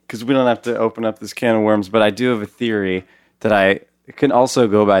thing because we don't have to open up this can of worms. But I do have a theory that I can also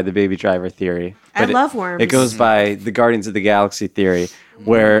go by the Baby Driver theory. I But love worms. It goes by the Guardians of the Galaxy theory,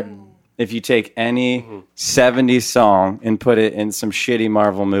 where if you take any 70s song and put it in some shitty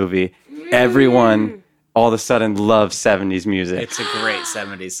Marvel movie, everyone all of a sudden loves 70s music. It's a great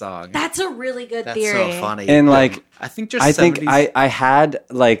 70s song. That's a really good That's theory. so funny. And like I think just I think 70s I had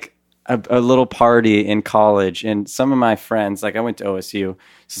like a little party in college, and some of my friends, like I went to OSU,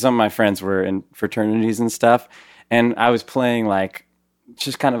 so some of my friends were in fraternities and stuff, and I was playing like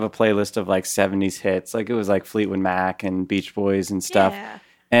just kind of a playlist of like 70s hits, like it was like Fleetwood Mac and Beach Boys and stuff. Yeah.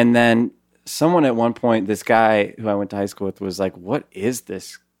 And then someone at one point, this guy who I went to high school with, was like, "What is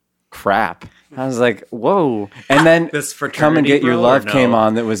this crap?" I was like, "Whoa!" And then This "Come and fraternity Get Your bro or Love" no? came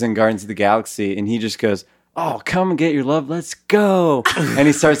on, that was in Guardians of the Galaxy, and he just goes, "Oh, come and get your love, let's go!" And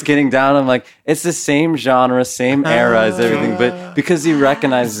he starts getting down. I'm like, it's the same genre, same era as everything, but because he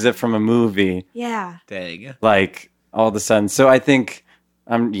recognizes it from a movie, Yeah. Dang. like all of a sudden. So I think,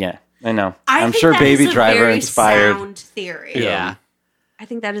 I know. I'm think sure that Baby is a Driver very inspired, sound theory. Yeah. I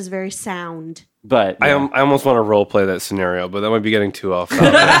think that is very sound. but I yeah. almost want to role play that scenario, but that might be getting too off.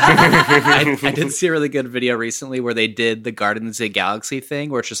 I did see a really good video recently where they did the Guardians of the Galaxy thing,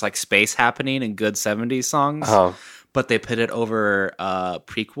 where it's just like space happening and good 70s songs, but they put it over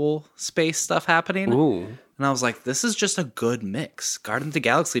prequel space stuff happening. Ooh. And I was like, this is just a good mix. Guardians of the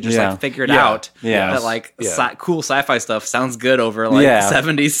Galaxy just Yeah. like figured Yeah. out Yeah. that like Yeah. cool sci-fi stuff sounds good over like Yeah.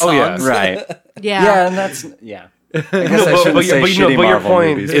 70s Oh, songs. yeah. right. Yeah. Yeah, and that's, yeah. I guess I No, shouldn't say shitty but your Marvel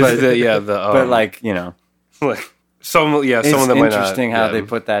point movies, is but, but like, you know. like someone It's that might not. interesting how yeah. they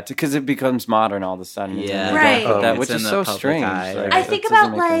put that, because it becomes modern all of a sudden. and Yeah. they don't Right. put that, It's which in is the so public strange. eye. Like, I that think doesn't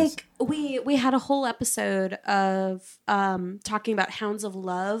about make any like we had a whole episode of talking about Hounds of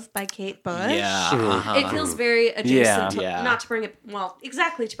Love by Kate Bush. Yeah. It feels very adjacent Yeah. to, Yeah. not to bring it, well,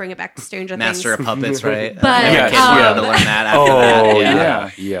 exactly to bring it back to Stranger Master Things. of Puppets, right? But, Yeah, kids um, wanted to learn that after Oh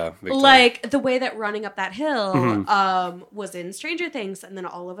that. yeah. Big time. Like the way that Running Up That Hill Mm-hmm. was in Stranger Things, and then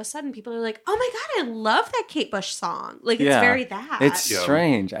all of a sudden people are like, "Oh my god, I love that Kate Bush song!" Like it's Yeah. very that. It's Yeah.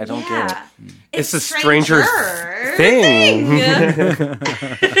 strange. I don't get it. It's a Stranger thing.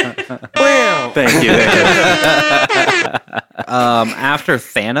 Thank you. After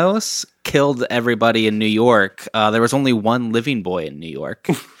Thanos killed everybody in New York, there was only one living boy in New York.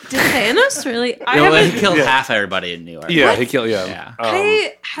 Did Thanos really? He killed half everybody in New York. Yeah, he killed. Yeah, Yeah.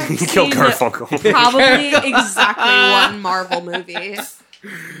 I have he seen killed Garfunkel. probably exactly one Marvel movie.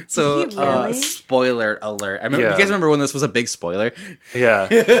 So, Did he really? spoiler alert. I remember, Yeah. You guys remember when this was a big spoiler? Yeah,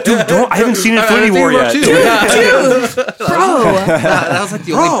 dude, I haven't seen Infinity War yet. Bro, That was like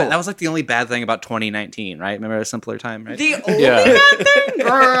the only. That was like the only bad thing about 2019, right? Remember A Simpler Time, right? the only Yeah. bad thing,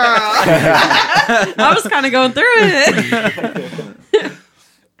 girl. I was kind of going through it.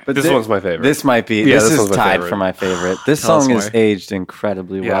 But This one's my favorite. This might be. Yeah, this this is one's my tied favorite. for my favorite. This Tell us song is more. aged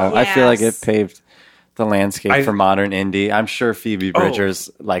incredibly well. Yeah. I feel like it Yes. paved the landscape for I- modern indie. I'm sure Phoebe Bridgers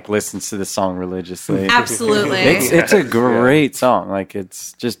like listens to this song religiously. Absolutely. It's a great song. Like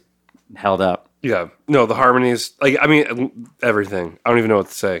it's just held up. Yeah, no, the harmonies, like I mean, everything. I don't even know what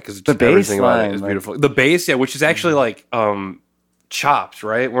to say because The bass everything about line, it is like- beautiful. The bass, yeah, which is actually like chopped,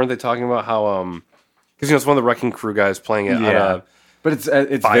 right? Weren't they talking about how because it's one of the Wrecking Crew guys playing it on a But it's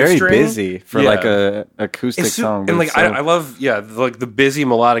Five very string? busy for Yeah. like a acoustic It's song. and but like it's so- I love like the busy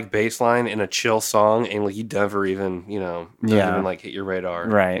melodic bass line in a chill song, and like you never even doesn't Yeah. even like hit your radar,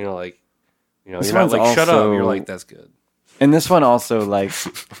 Right. You're This not one's like shut up. also- You're like that's good. And this one also like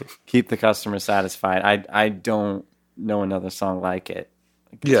keep the customer satisfied. I don't know another song like it.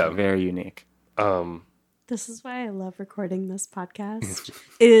 Like, it's Yeah. very unique. This is why I love recording this podcast.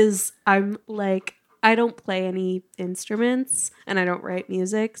 Is I'm like, I don't play any instruments and I don't write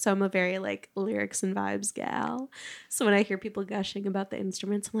music, so I'm a very like lyrics and vibes gal. So when I hear people gushing about the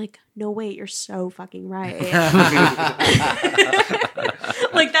instruments, I'm like, no wait, you're so fucking right.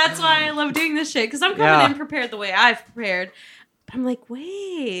 Like that's why I love doing this shit, because I'm coming in prepared the way I've prepared. But I'm like,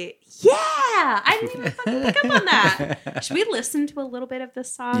 wait, yeah, I didn't even fucking pick up on that. Should we listen to a little bit of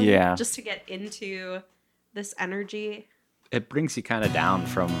this song? Yeah. Just to get into this energy. It brings you kind of down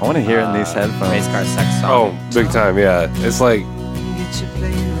from. I want to hear it in these headphones. Race Car Sex Oh, song. big time, yeah. It's like Get your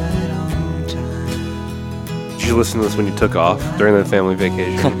plane right on time. did you listen to this when you took off during the family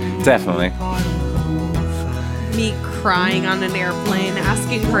vacation? Definitely. Me crying on an airplane,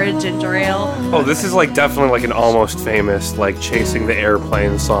 asking for a ginger ale. Oh, this is like definitely like an almost famous like chasing the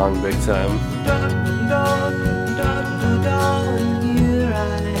airplane song, big time. Here I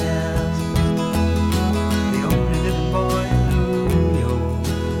am, the only living boy in New York.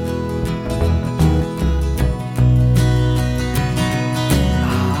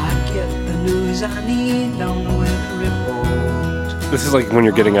 I get the news I need on the weather report. This is like when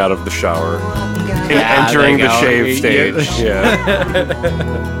you're getting out of the shower and Yeah, entering there the you shave go. stage.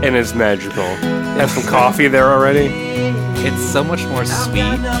 Yeah. And it's magical. Have some coffee there already? It's so much more sweet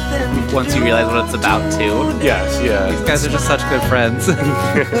once you realize what it's about, too. Yes, yeah. These guys are just such good friends.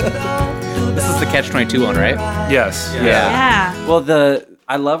 This is the Catch-22 one, right? Yes. Yeah. Yeah. Well,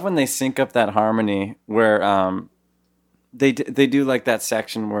 I love when they sync up that harmony where they do like that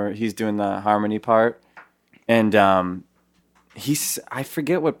section where he's doing the harmony part, and I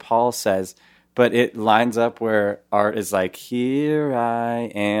forget what Paul says, but it lines up where Art is like, "Here I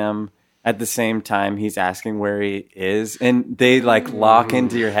am." At the same time, he's asking where he is, and they like lock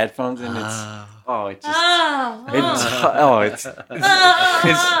into your headphones, and it's It's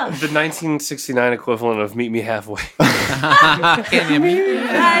the 1969 equivalent of "Meet Me Halfway." Can you meet me?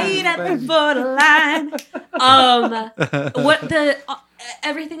 Right at the borderline.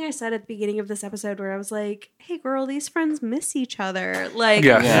 Everything I said at the beginning of this episode, where I was like, "Hey, girl, these friends miss each other." Like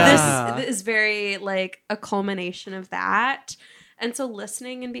this is very like a culmination of that, and so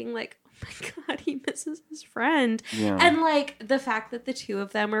listening and being like, "Oh my god, he misses his friend," and like the fact that the two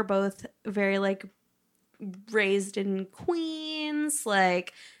of them are both very like raised in Queens,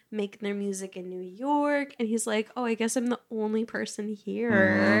 like making their music in New York, and he's like, "Oh, I guess I'm the only person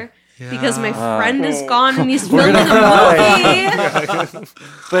here because my friend is gone and he's filming a movie."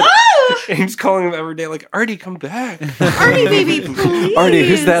 but He's calling him every day, like, "Artie, come back." Artie, baby, please. Artie,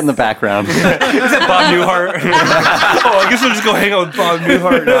 who's that in the background? Is that Bob Newhart? Oh, I guess I'll just go hang out with Bob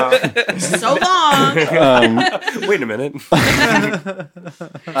Newhart now. So long. Wait a minute.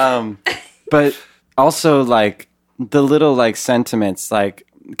 But also like the little like sentiments, like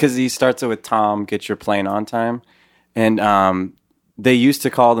because he starts it with Tom, get your plane on time, and they used to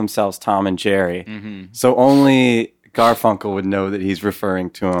call themselves Tom and Jerry, so only Garfunkel would know that he's referring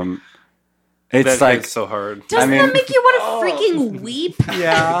to him. It's That like hits so hard. Doesn't that make you want to freaking weep?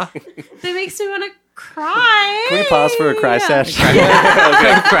 Yeah. That makes me want to cry. Can we pause for a cry sesh? Cry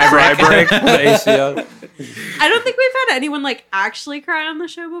break. The ACL. I don't think we've had anyone like actually cry on the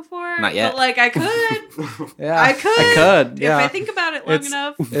show before. Not yet. But like I could. Yeah. I could. I could. If Yeah. I think about it long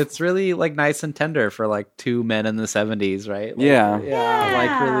enough. It's really like nice and tender for like two men in the 70s, right? Like, Yeah. Yeah.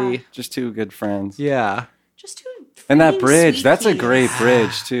 Like really. Just two good friends. Yeah. Just two. And that freaking bridge, sweet that's a peas. great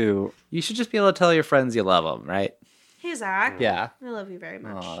bridge too. You should just be able to tell your friends you love them, right? Hey Zach. Yeah. I love you very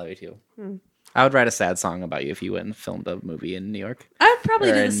much. Oh, I love you too. I would write a sad song about you if you went and filmed a movie in New York. I would probably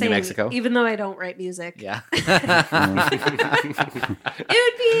Or do in the New same, Mexico. even though I don't write music. Yeah. It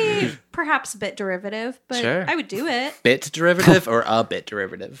would be perhaps a bit derivative, but Sure. I would do it. Bit derivative or a bit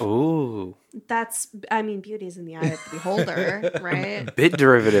derivative? Ooh. Beauty is in the eye of the beholder, right? Bit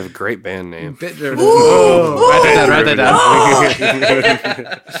Derivative, great band name. Bit derivative. Write that down.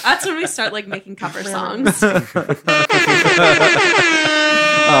 That's when we start like making cover songs.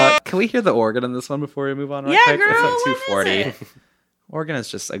 Can we hear the organ in this one before we move on? Real Yeah, quick? girl, It's when at is 240. it? Organ is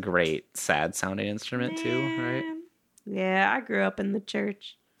just a great, sad sounding instrument too, right? Yeah, I grew up in the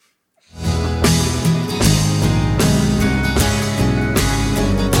church.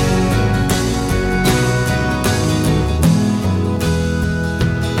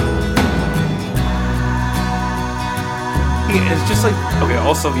 It's just like, okay,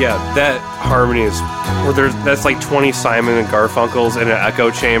 also, yeah, that harmony is where that's like 20 Simon and Garfunkels in an echo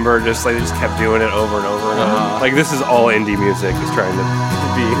chamber, just like they just kept doing it over and over and over. Like, this is all indie music is trying to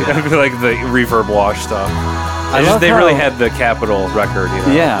be like the reverb wash stuff. They really had the Capitol record, you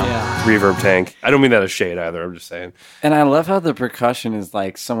know? Yeah. Reverb tank. I don't mean that as shade either, I'm just saying. And I love how the percussion is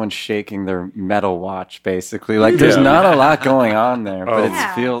like someone shaking their metal watch, basically. Like there's not a lot going on there, but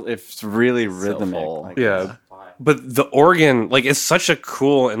it's really rhythmic. full. Like, Yeah. But the organ, like, it's such a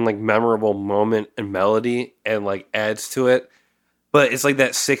cool and, like, memorable moment and melody and, like, adds to it. But it's like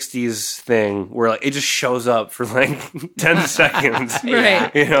that 60s thing where, like, it just shows up for, like, 10 seconds. Right.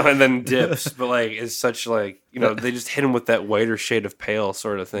 You know, and then dips. But, like, it's such, like, you know, they just hit him with that whiter shade of pale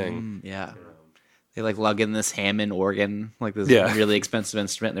sort of thing. Yeah. They like lug in this Hammond organ, like this really expensive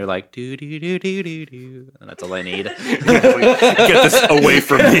instrument, and they're like do do do do do do, and that's all I need. Get this away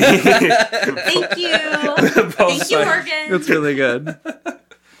from me. Thank you. Thank you, organ. It's really good.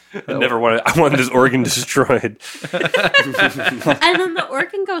 I wanted this organ destroyed. And then the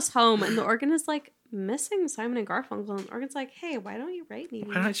organ goes home, and the organ is like missing Simon and Garfunkel, and the organ's like, "Hey, why don't you write me?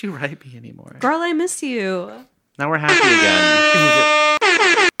 Why don't you write me anymore? Girl, I miss you." Now we're happy again.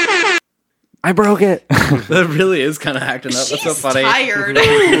 I broke it. That really is kind of acting up. That's so She's funny. tired.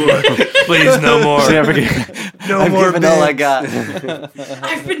 Please, no more. No more given all I got.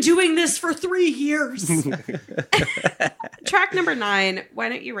 I've been doing this for 3 years. Track number 9, Why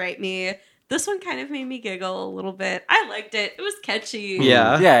Don't You Write Me? This one kind of made me giggle a little bit. I liked it. It was catchy.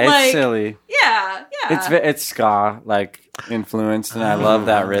 Yeah. Yeah, it's Like- silly. Yeah. It's ska like influenced, and I love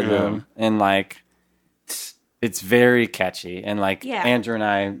that rhythm. And like, it's very catchy. And like Yeah. Andrew and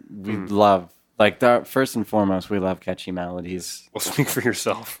I, we love like first and foremost, we love catchy melodies. Well, speak for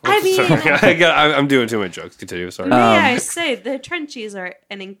yourself. I mean- Sorry. I'm doing too many jokes. Continue. Sorry. May I say, the Trenchies are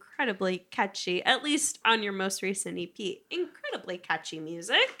an incredibly catchy, at least on your most recent EP, incredibly catchy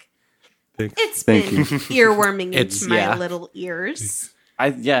music. It's Thank been you. earworming It's- into my yeah. little ears.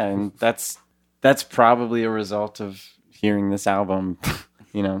 And that's probably a result of hearing this album,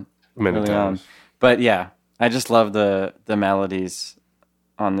 Many early on. times. But yeah, I just love the melodies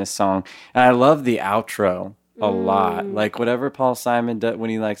on this song. And I love the outro a lot. Like whatever Paul Simon does when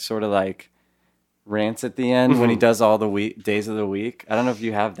he like sort of like rants at the end when he does all the days of the week. I don't know if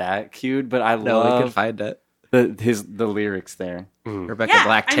you have that cued, but I No, we can love find it. the lyrics there. Rebecca Yeah,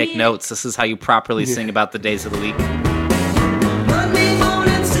 Black, I take mean- notes. This is how you properly sing about the days of the week. Monday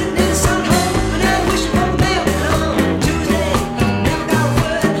morning, sitting in the sun, hoping and wishing for mail to come. Tuesday, never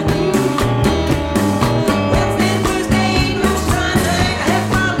got a word. Wednesday, Thursday, no sign, I have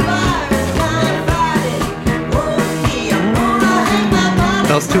my Friday. Oh, yeah, I'm gonna hang my body.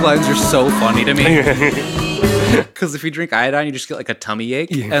 Those two lines are so funny to me. Because if you drink iodine, you just get like a tummy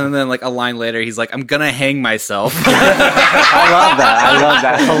ache. And then like a line later, he's like, I'm going to hang myself. I love that. I love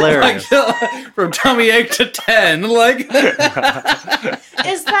that. Hilarious. From tummy ache to 10. Like, Is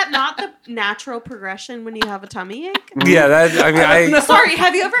that not the natural progression when you have a tummy ache? Yeah, I Sorry,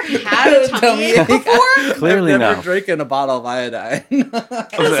 have you ever had a tummy ache before? Clearly I've never no. drinking a bottle of iodine.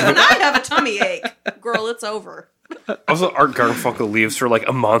 Because when I have a tummy ache, girl, it's over. also Art Garfunkel leaves for like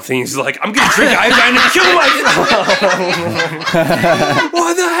a month, and he's like, "I'm gonna drink iodine and kill myself."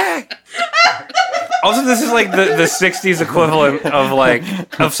 What the heck? Also, this is like the '60s equivalent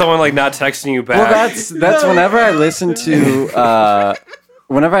of someone like not texting you back. Well, that's whenever I listen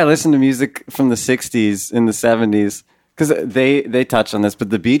to music from the '60s and the '70s, because they touch on this, but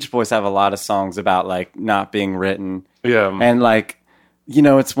the Beach Boys have a lot of songs about like not being written, Yeah. and like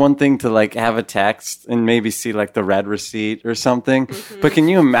it's one thing to like have a text and maybe see like the red receipt or something, but can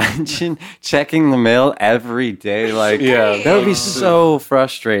you imagine checking the mail every day? Like, Yeah. that would be so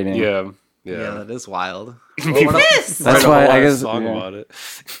frustrating. yeah. Yeah, that is wild. This. That's Write a why whole I ass guess song yeah. about it.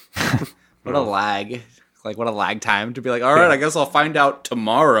 What a lag. Like, what a lag time to be like, all right, I guess I'll find out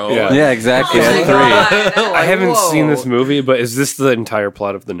tomorrow. Yeah. Yeah, exactly. Oh my At 3. God. I haven't whoa. seen this movie, but is this the entire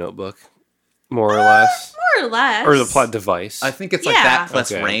plot of The Notebook, more or less, More or less. or the plot device? I think it's like Yeah. that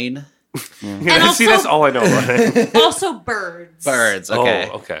plus Okay. rain. And See, also- that's all I know about it. Also birds. Birds, okay.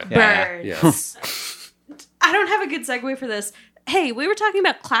 Oh, okay. Yeah. Birds. I don't have a good segue for this. Hey, we were talking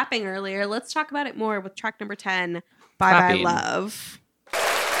about clapping earlier. Let's talk about it more with track number 10, Bye Clapping. Bye Love.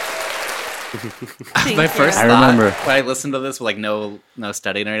 My first I thought remember. when I listened to this with like no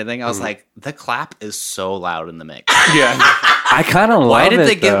studying or anything, I was like, the clap is so loud in the mix. Yeah. I kind of love Why did it,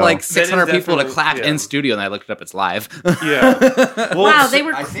 they get though. like 600 people to definitely- clap yeah. in studio? And I looked it up, it's live. Yeah. Well, Wow, they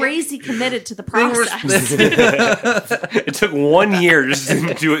were crazy committed to the process. it took 1 year just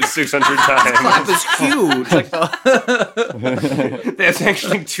to do it 600 times. clap is huge. Like, That's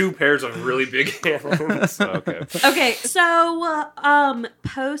actually 2 pairs of really big hands. Okay. Okay, so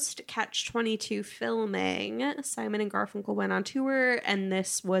post Catch 22 filming, Simon and Garfunkel went on tour, and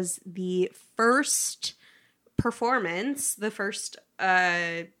this was the first performance, the first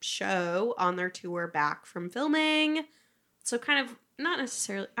show on their tour back from filming. So kind of not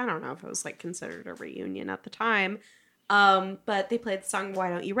necessarily, I don't know if it was like considered a reunion at the time, but they played the song Why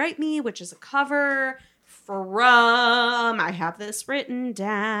Don't You Write Me, which is a cover from, I have this written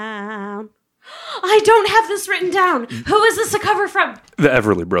down. I don't have this written down. Who is this a cover from? The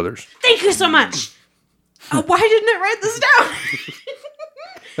Everly Brothers. Thank you so much. Why didn't I write this down?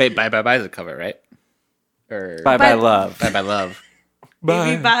 wait, Bye Bye Bye is a cover, right? Or Bye Bye Love. Bye Bye Love.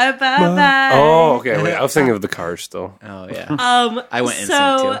 Baby, bye, bye, bye. Oh, okay. Wait, I was thinking of the Cars still. Oh, yeah. I went in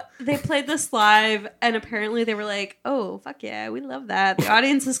so sync, they played this live, and apparently they were like, "Oh, fuck yeah, we love that." The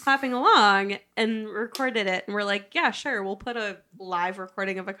audience is clapping along, and recorded it, and we're like, "Yeah, sure, we'll put a live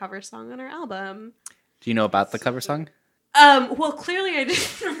recording of a cover song on our album." Do you know about the cover song? Well, clearly I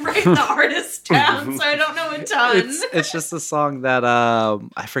didn't write the artist down, so I don't know a ton. It's just a song that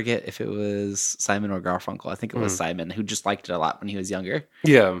I forget if it was Simon or Garfunkel. I think it was Simon who just liked it a lot when he was younger.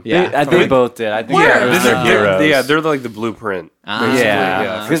 Yeah. Yeah. They both did. I think Word. that was their heroes. Yeah, they're like the blueprint. basically,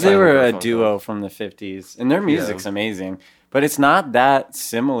 Yeah, for because they Simon were a Garfunkel. duo from the 50s, and their music's amazing. But it's not that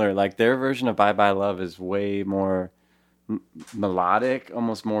similar. Like, their version of Bye Bye Love is way more melodic,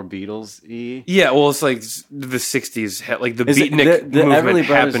 almost more Beatles-y. Yeah, well, it's like the '60s, like the Is it- beatnik the movement Everly Brothers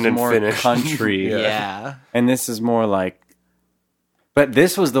happened is and more finished. country. Yeah. And this is more like, but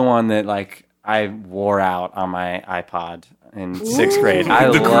this was the one that like I wore out on my iPod in 6th grade. I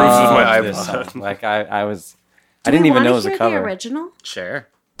The grooves of loved my this iPod. song. Like I didn't even know it was a The cover. original. Sure.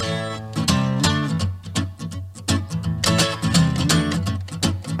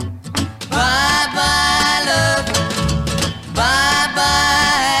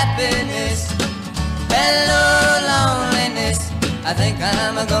 I think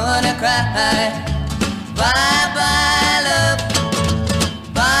I'm gonna cry. Bye bye love,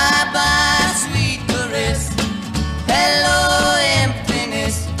 bye bye sweet caress. Hello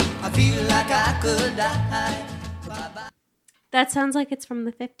emptiness, I feel like I could die. Bye-bye. That sounds like it's from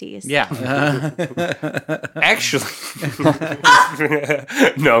the 50s. Yeah. Actually,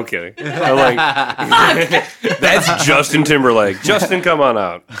 no, I'm kidding. I'm like, that's Justin Timberlake. Justin, come on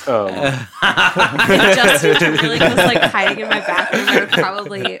out. If Justin Timberlake was like hiding in my bathroom, I would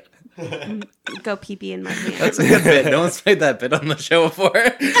probably go pee-pee in my pants. That's a good bit. No one's played that bit on the show before.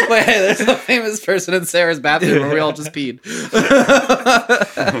 Like, hey, there's a famous person in Sarah's bathroom where we all just peed.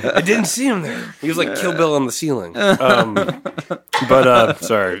 I didn't see him there. He was like Kill Bill on the ceiling.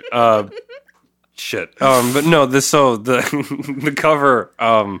 Sorry. Shit. But no, the cover.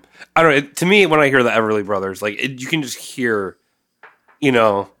 I don't know. To me, when I hear the Everly Brothers, like you can just hear,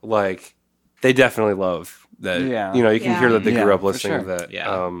 like they definitely love that. Yeah. You can hear that they grew up for listening to sure. that.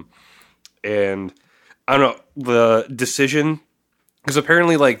 Yeah. And I don't know the decision, because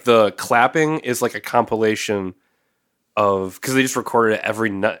apparently like the clapping is like a compilation of, because they just recorded it every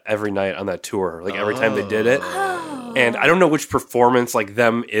night on that tour, like every time they did it. And I don't know which performance like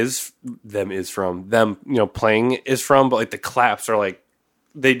them playing is from, but like the claps are like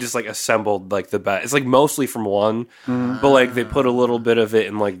they just like assembled like the best. It's like mostly from one, but like they put a little bit of it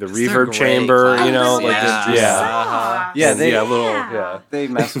in like the reverb great chamber, claps. like They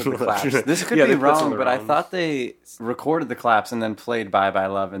mess with the claps. This could Yeah, be they put some wrong, but I around. thought they recorded the claps and then played "Bye Bye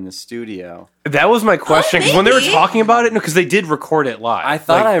Love" in the studio. That was my question, because when they were maybe. talking about it, because they did record it live. I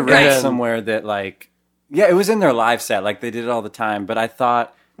thought I read Right. somewhere that it was in their live set, like they did it all the time. But I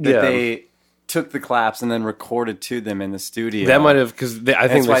thought that they took the claps and then recorded to them in the studio. that might have, because I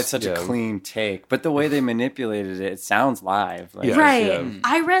think That's why this- it's such yeah. a clean take. But the way they manipulated it, it sounds live. Like, Yeah. Right. Yeah.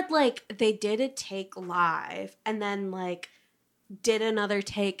 I read like they did a take live and then like did another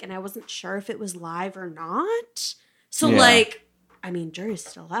take, and I wasn't sure if it was live or not. So Yeah. like, I mean, jury's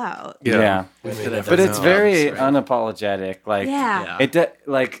still out. Yeah. But it's very unapologetic. Like, Yeah.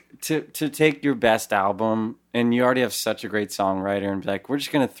 to take your best album, and you already have such a great songwriter, and be like, we're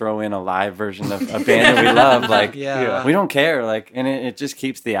just gonna throw in a live version of a band that we love. Like, Yeah. we don't care. Like, and it just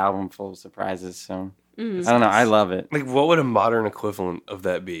keeps the album full of surprises. So I don't know. I love it. Like, what would a modern equivalent of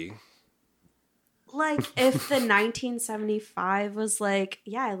that be? Like if the 1975 was like,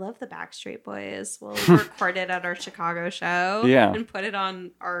 yeah, I love the Backstreet Boys. We'll record it at our Chicago show. Yeah. And put it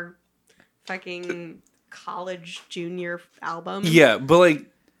on our fucking college junior album. Yeah, but like,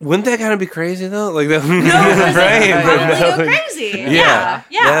 wouldn't that kind of be crazy though? Like that, Probably go Like, crazy. yeah,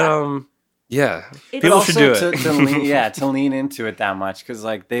 Yeah. yeah. It's People also should do it. to lean into it that much, because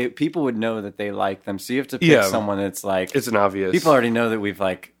like people would know that they like them. So you have to pick Yeah. someone that's like, It's an obvious. people already know that we've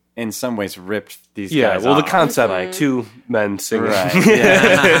like in some ways ripped these Yeah, guys well, the off. concept, Like, two men singing. right.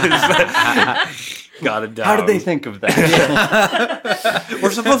 Yeah. Got it down. How did they think of that?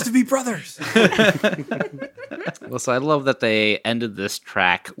 We're supposed to be brothers. Well, so I love that they ended this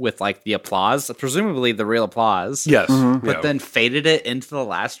track with like the applause, presumably the real applause. Yes, But then faded it into the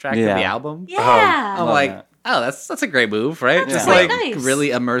last track of Yeah. the album. Yeah. I'm Love like, that. oh, that's a great move, right? Just quite like nice. really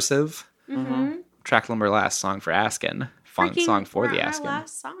immersive. Track number last song for Askin. Fun Freaking- song for we're the on our Askin.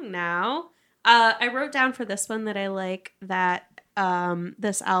 last song now. I wrote down for this one that I like that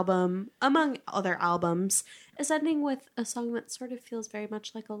this album, among other albums, is ending with a song that sort of feels very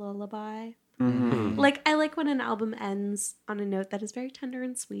much like a lullaby. Like, I like when an album ends on a note that is very tender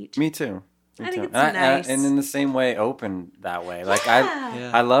and sweet. Me too. I think it's And nice. and in the same way, open that way. Like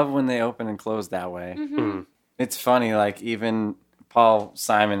Yeah. I love when they open and close that way. It's funny. Like even Paul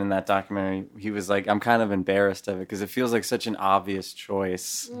Simon in that documentary, he was like, I'm kind of embarrassed of it because it feels like such an obvious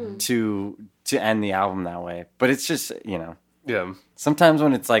choice to end the album that way. But it's just, Yeah, sometimes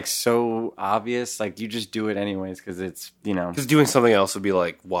when it's like so obvious, like you just do it anyways because it's, because doing something else would be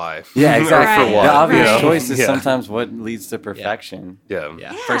like, why? Yeah, Or exactly. for what? The obvious Right. choice is Yeah. sometimes what leads to perfection. Yeah,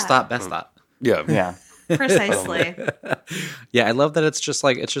 Yeah. First thought, best thought. yeah. Yeah. Precisely. Yeah, I love that it's just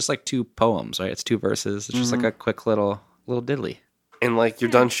like two poems, right? It's two verses. It's just like a quick little diddly. And like you're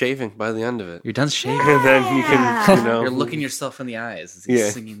done shaving by the end of it, You're done shaving. and then you can, You're looking yourself in the eyes as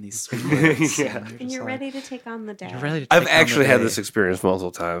he's singing these sweet words. Yeah. And you're ready to take on the day. You're ready to I've take on the actually had day. this experience multiple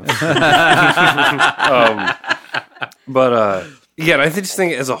times. Yeah, and I just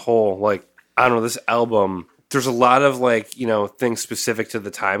think as a whole, like, I don't know, this album, there's a lot of like, things specific to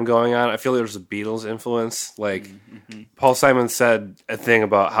the time going on. I feel like there's a Beatles influence. Like Paul Simon said a thing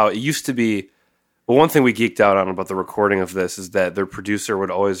about how it used to be, well, one thing we geeked out on about the recording of this is that their producer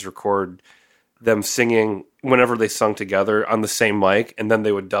would always record them singing whenever they sung together on the same mic, and then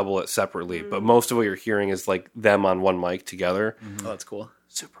they would double it separately. But most of what you're hearing is like them on one mic together. Oh, that's cool.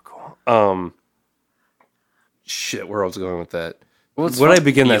 Super cool. Shit, where I was going with that? Well, What did I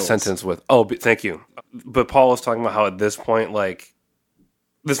begin that Feels. sentence with? Oh, thank you. But Paul was talking about how at this point, like,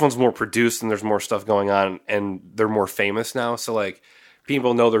 this one's more produced and there's more stuff going on, and they're more famous now. So, like,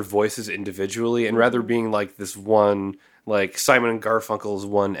 people know their voices individually, and rather being like this one, like Simon and Garfunkel's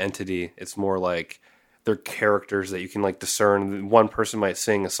one entity, it's more like they're characters that you can like discern. One person might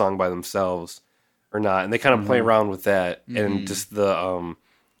sing a song by themselves or not, and they kind of play around with that, and just the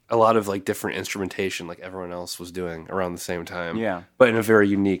a lot of like different instrumentation, like everyone else was doing around the same time. Yeah. but in a very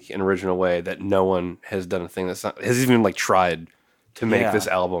unique and original way that no one has done a thing that's not has even like tried to make Yeah. this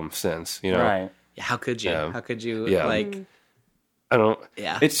album since. You know, Right. Yeah, how could you? Yeah. How could you? Yeah. Like, I don't.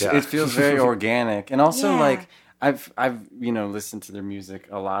 yeah. It feels very organic, and also Yeah. like I've listened to their music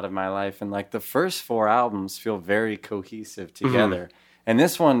a lot of my life, and like the first 4 albums feel very cohesive together, and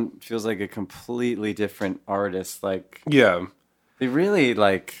this one feels like a completely different artist. Like Yeah. they really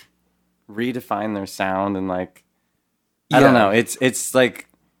like redefine their sound, and like I don't know, it's like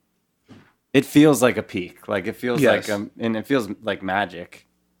it feels like a peak, like it feels Yes. like and it feels like magic.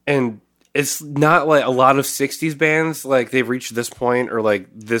 And it's not like a lot of 60s bands, like they've reached this point or like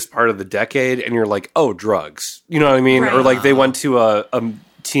this part of the decade, and you're like, oh, drugs. You know what I mean? Or Right. like they went to a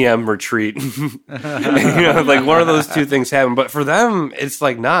TM retreat. You know, like one of those two things happen. But for them, it's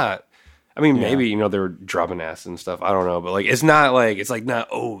like not. I mean, maybe, you know, they were dropping acid and stuff. I don't know. But like, it's not like, it's like not,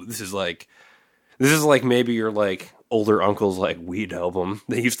 oh, this is like maybe your like older uncle's like weed album.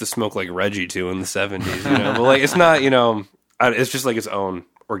 They used to smoke like Reggie too in the 70s, you know? But like, it's not, you know, it's just like its own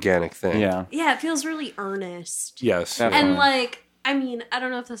organic thing. Yeah, Yeah, it feels really earnest. Yes. Definitely. And like, I mean, I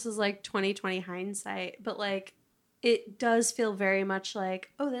don't know if this is like 2020 hindsight, but like it does feel very much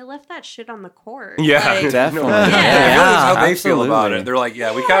like, oh, they left that shit on the court. Yeah, Like, definitely. Yeah. That's how they feel about absolutely. it. They're like,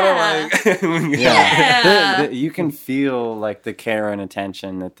 yeah, we kind of like, Yeah. You can feel like the care and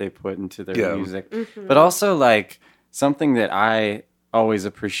attention that they put into their Yeah. music, but also like something that I always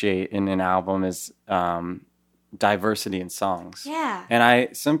appreciate in an album is diversity in songs. Yeah.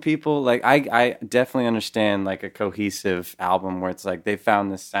 And some people like I definitely understand like a cohesive album where it's like they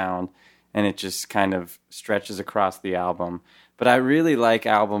found this sound and it just kind of stretches across the album. But I really like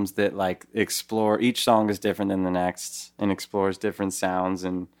albums that like explore, each song is different than the next and explores different sounds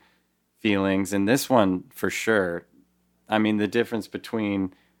and feelings. And this one for sure, I mean the difference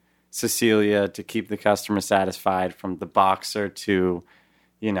between Cecilia to Keep the Customer Satisfied, from The Boxer to,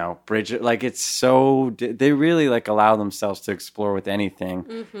 you know, Bridget, like it's so, they really like allow themselves to explore with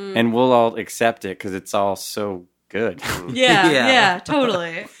anything, and we'll all accept it because it's all so good. Yeah, Yeah. yeah,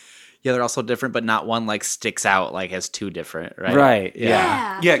 totally. Yeah, they're also different, but not one like sticks out like as too different, right? Right,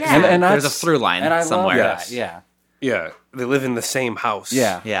 Yeah. Yeah, 'cause And There's a that's- through line and I somewhere. love Yes. that. Yeah. yeah, they live in the same house.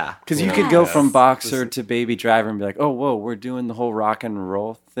 Yeah. Yeah. Because you could go from Boxer to Baby Driver and be like, oh, whoa, we're doing the whole rock and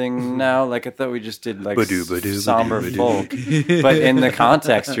roll thing now. Like, I thought we just did like somber folk. But in the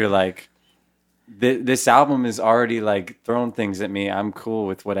context, you're like, this album is already like throwing things at me. I'm cool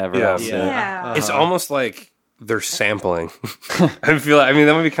with whatever Yeah. else. Yeah. It's almost like they're sampling. I mean,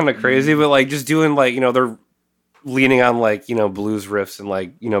 that would be kind of crazy, but like just doing like, you know, they're leaning on like, you know, blues riffs and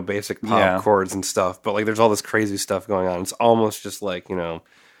like, you know, basic pop Yeah. chords and stuff. But like, there's all this crazy stuff going on. It's almost just like, you know,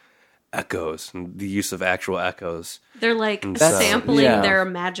 echoes and the use of actual echoes. They're like That's- sampling yeah. their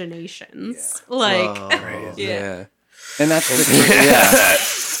imaginations. Like, Yeah. And that's the, yeah.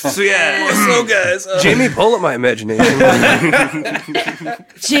 So yeah, so guys, Jamie, pull up my imagination.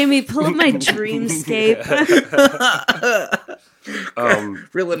 Jamie, pull up my dreamscape.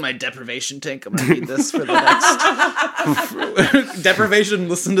 Reel in my deprivation tank. I'm gonna need this for the next deprivation.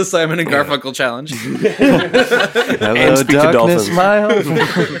 Listen to Simon and Garfunkel challenge. Hello, And speak to darkness, dolphins. my old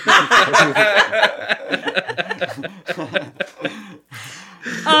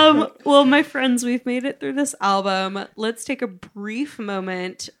Well, my friends, we've made it through this album. Let's take a brief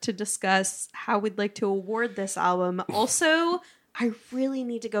moment to discuss how we'd like to award this album. Also, I really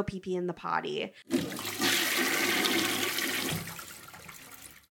need to go pee-pee in the potty.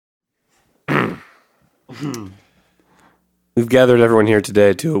 We've gathered everyone here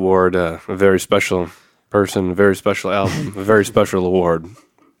today to award a very special person, a very special album, a very special award.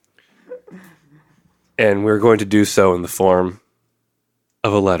 And we're going to do so in the form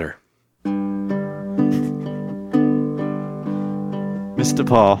of a letter. Mr.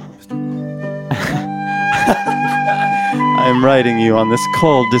 Paul, I am writing you on this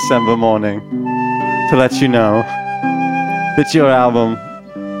cold December morning to let you know that your album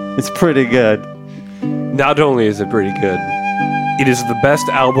is pretty good. Not only is it pretty good, It is the best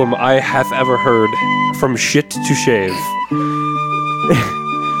album I hath ever heard, from shit to shave.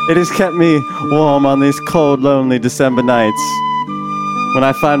 It has kept me warm on these cold, lonely December nights when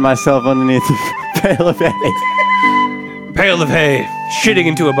I find myself underneath a pail of hay. Pail of hay, shitting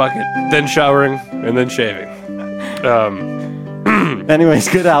into a bucket, then showering, and then shaving. Anyways,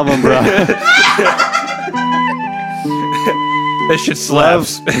 good album, bro. That shit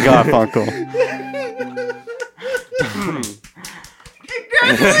slaps. Garfunkel.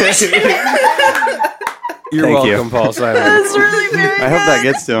 You're Thank welcome, you. Paul Simon. That's really very I hope that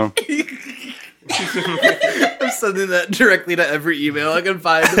gets to him. I'm sending that directly to every email I can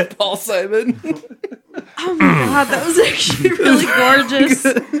find to Paul Simon. Oh my god, that was actually really gorgeous.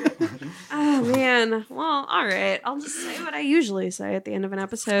 Oh man. Well, all right. I'll just say what I usually say at the end of an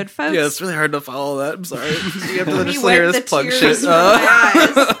episode, folks. Yeah, it's really hard to follow that. I'm sorry. You have to Let me just hear wipe this the plug tears shit. from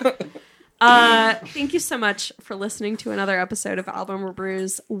my eyes. Thank you so much for listening to another episode of Album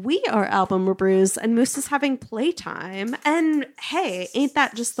Rebrews. We are Album Rebrews, and Moose is having playtime. And hey, ain't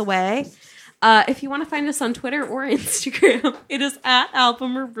that just the way? If you want to find us on Twitter or Instagram, it is at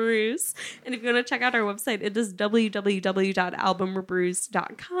Album Rebrews. And if you want to check out our website, it is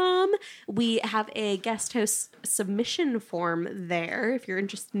www.albumrebrews.com. We have a guest host submission form there if you're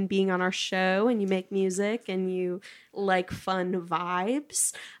interested in being on our show and you make music and you like fun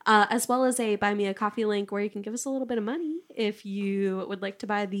vibes, as well as a Buy Me a Coffee link where you can give us a little bit of money if you would like to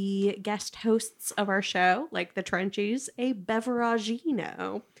buy the guest hosts of our show, like the Trenchies, a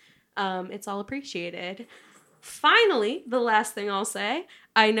beveragino. It's all appreciated. Finally, the last thing I'll say,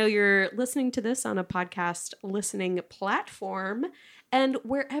 I know you're listening to this on a podcast listening platform, and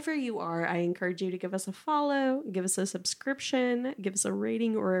wherever you are, I encourage you to give us a follow, give us a subscription, give us a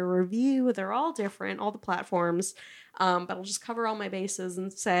rating or a review. They're all different, all the platforms, but I'll just cover all my bases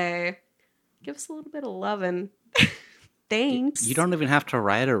and say, give us a little bit of loving. Thanks. You don't even have to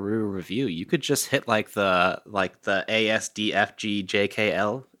write a review. You could just hit like the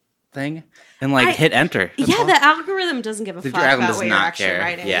ASDFGJKL thing and hit enter. That's all. The algorithm doesn't give a fuck algorithm about does what you're not actually care.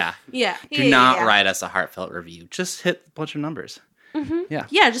 writing. Yeah. Yeah. Do not write us a heartfelt review. Just hit a bunch of numbers. Mm-hmm. Yeah.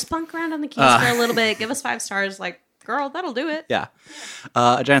 Yeah, just plunk around on the keys for a little bit. Give us 5 stars. Like, girl, that'll do it. Yeah.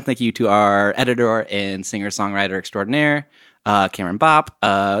 A giant thank you to our editor and singer-songwriter extraordinaire, Cameron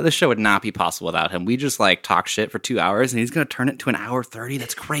Bopp. This show would not be possible without him. We just talk shit for 2 hours and he's going to turn it into an hour 30.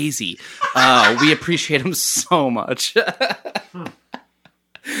 That's crazy. We appreciate him so much.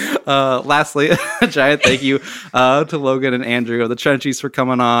 Lastly, a giant thank you to Logan and Andrew of the Trenchies for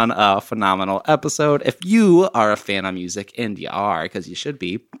coming on. A phenomenal episode. If you are a fan of music, and you are, because you should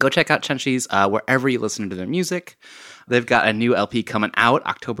be, go check out Trenchies wherever you listen to their music. They've got a new LP coming out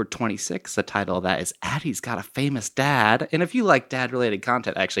October 26th. The title of that is Addie's Got a Famous Dad. And if you like dad-related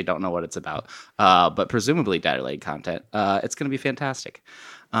content, I actually don't know what it's about, but presumably dad-related content, it's going to be fantastic.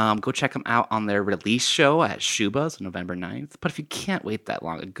 Go check them out on their release show at Shuba's November 9th. But if you can't wait that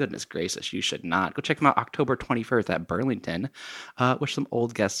long, goodness gracious, you should not. Go check them out October 21st at Burlington with some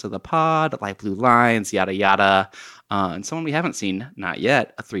old guests of the pod, Light Blue Lines, yada yada. And someone we haven't seen, not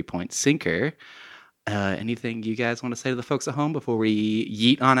yet, a 3-point sinker. Anything you guys want to say to the folks at home before we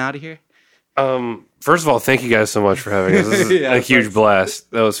yeet on out of here? First of all, thank you guys so much for having us. This is a huge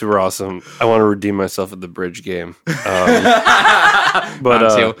blast. That was super awesome. I want to redeem myself at the bridge game. But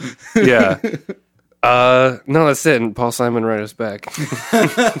yeah. No, that's it. And Paul Simon, write us back.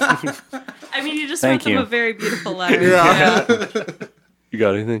 I mean, you just wrote them a very beautiful letter. You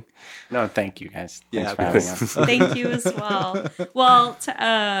got anything? No, thank you guys. Thanks for having us. Thank you as well. Well,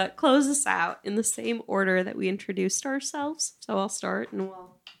 to close us out in the same order that we introduced ourselves, so I'll start and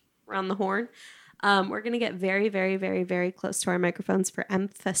we'll round the horn. We're going to get very, very, very, very close to our microphones for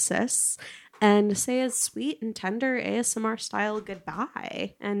emphasis and say a sweet and tender ASMR style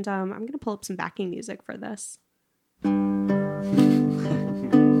goodbye. And I'm going to pull up some backing music for this.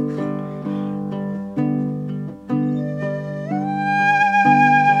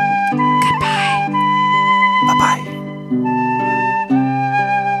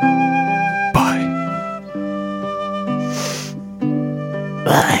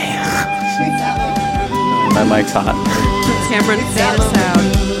 My mic's hot. Cameron, fan us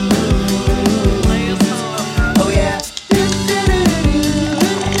out.